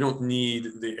cushion. You don't need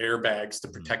the airbags to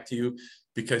protect you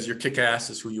because your kick-ass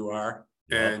is who you are.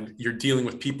 And you're dealing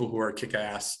with people who are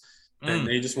kick-ass and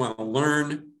they just want to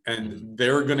learn, and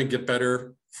they're going to get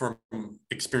better from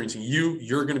experiencing you.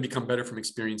 You're going to become better from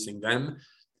experiencing them,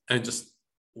 and just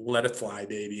let it fly,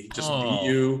 baby. Just be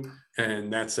you.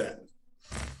 And that's it.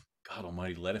 God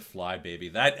almighty, let it fly, baby.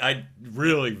 That I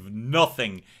really,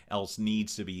 nothing else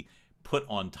needs to be put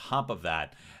on top of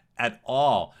that at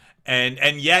all.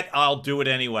 And yet I'll do it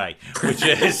anyway, which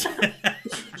is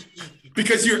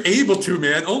Because you're able to,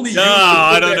 man. Only No, you.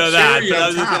 I don't know that. cherry But I on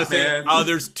was just gonna top, say, man.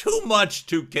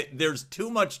 there's too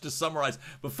much to summarize.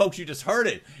 But folks, you just heard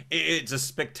it. It's a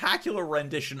spectacular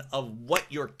rendition of what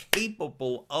you're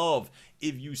capable of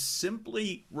if you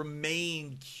simply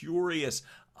remain curious,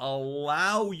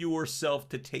 allow yourself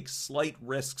to take slight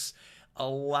risks,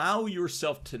 allow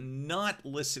yourself to not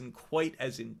listen quite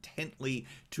as intently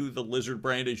to the lizard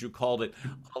brain, as you called it.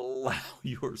 Allow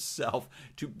yourself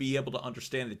to be able to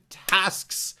understand that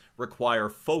tasks require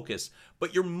focus,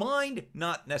 but your mind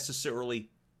not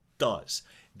necessarily does.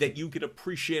 That you could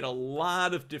appreciate a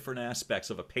lot of different aspects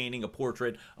of a painting, a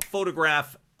portrait, a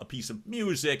photograph, a piece of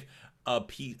music, a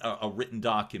written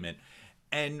document.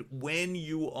 And when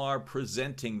you are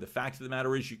presenting, the fact of the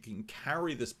matter is you can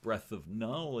carry this breadth of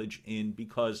knowledge in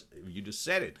because you just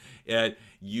said it.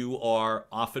 You are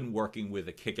often working with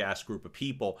a kick-ass group of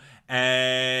people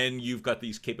and you've got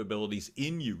these capabilities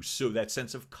in you. So that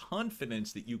sense of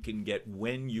confidence that you can get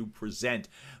when you present,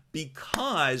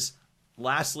 because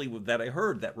lastly, with that I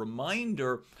heard, that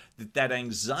reminder that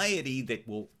anxiety that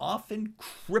will often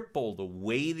cripple the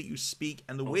way that you speak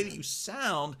and the way that you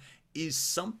sound is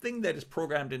something that is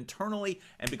programmed internally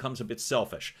and becomes a bit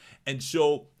selfish. And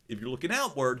so if you're looking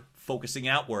outward, focusing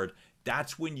outward,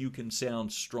 that's when you can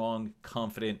sound strong,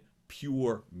 confident,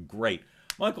 pure, great.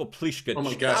 Michael Pliszka, oh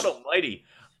my gosh, God almighty.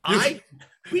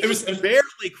 We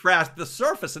barely crashed the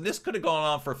surface, and this could have gone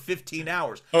on for 15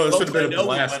 hours. Oh, this Folks, would have been I a know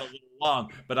blast. we went a little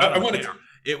long, but I wanted care. to.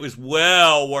 It was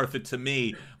well worth it to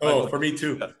me. Oh, for me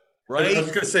too. Right? I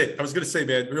was gonna say,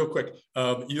 man, real quick.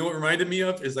 You know what reminded me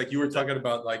of is like you were talking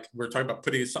about, like we were talking about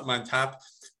putting something on top.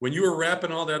 When you were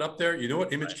wrapping all that up there, you know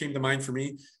what image came to mind for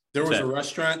me? There was a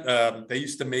restaurant. They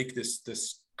used to make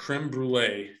this creme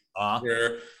brulee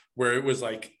where it was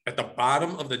like at the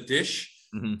bottom of the dish.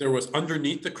 Mm-hmm. There was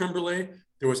underneath the creme brulee,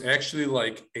 there was actually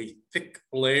like a thick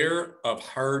layer of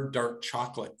hard dark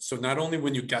chocolate. So not only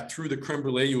when you got through the creme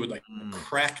brulee, you would like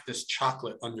crack this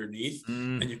chocolate underneath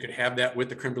and you could have that with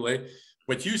the creme brulee.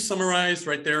 What you summarized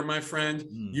right there, my friend,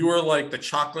 you are like the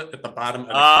chocolate at the bottom of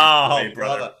the creme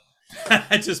brulee, brother.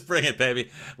 Just bring it,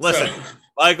 baby. Listen,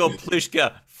 Michael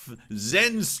Pliszka,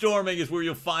 Zen Storming is where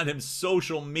you'll find him.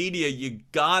 Social media, you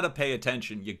gotta pay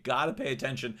attention. You gotta pay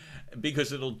attention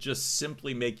because it'll just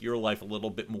simply make your life a little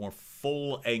bit more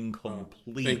full and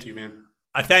complete. Thank you, man.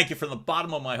 I thank you from the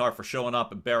bottom of my heart for showing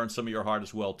up and bearing some of your heart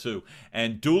as well, too.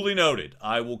 And duly noted,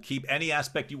 I will keep any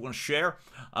aspect you want to share.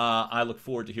 I look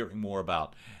forward to hearing more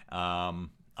about.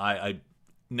 I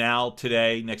now,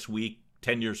 today, next week,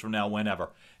 10 years from now, whenever.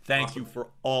 Thank you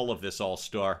for all of this,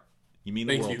 All-Star. You mean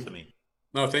the world to me.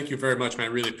 No, thank you very much, man. I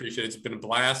really appreciate it. It's been a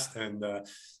blast, and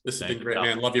this has been great,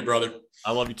 man. Love you, brother.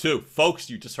 I love you too. Folks,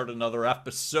 you just heard another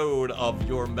episode of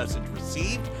Your Message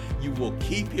Received. You will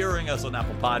keep hearing us on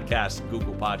Apple Podcasts,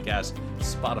 Google Podcasts,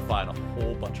 Spotify, and a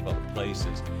whole bunch of other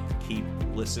places. Keep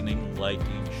listening,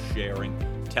 liking, sharing,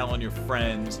 telling your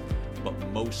friends, but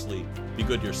mostly be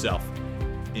good to yourself.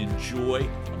 Enjoy.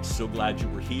 I'm so glad you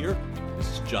were here. This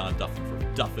is John Duffin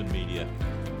from Duffin Media.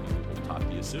 We'll talk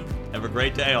to you soon. Have a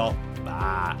great day, all.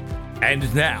 Bye.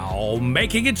 And now,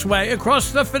 making its way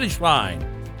across the finish line,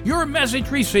 Your Message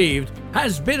Received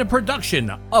has been a production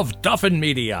of Duffin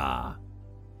Media.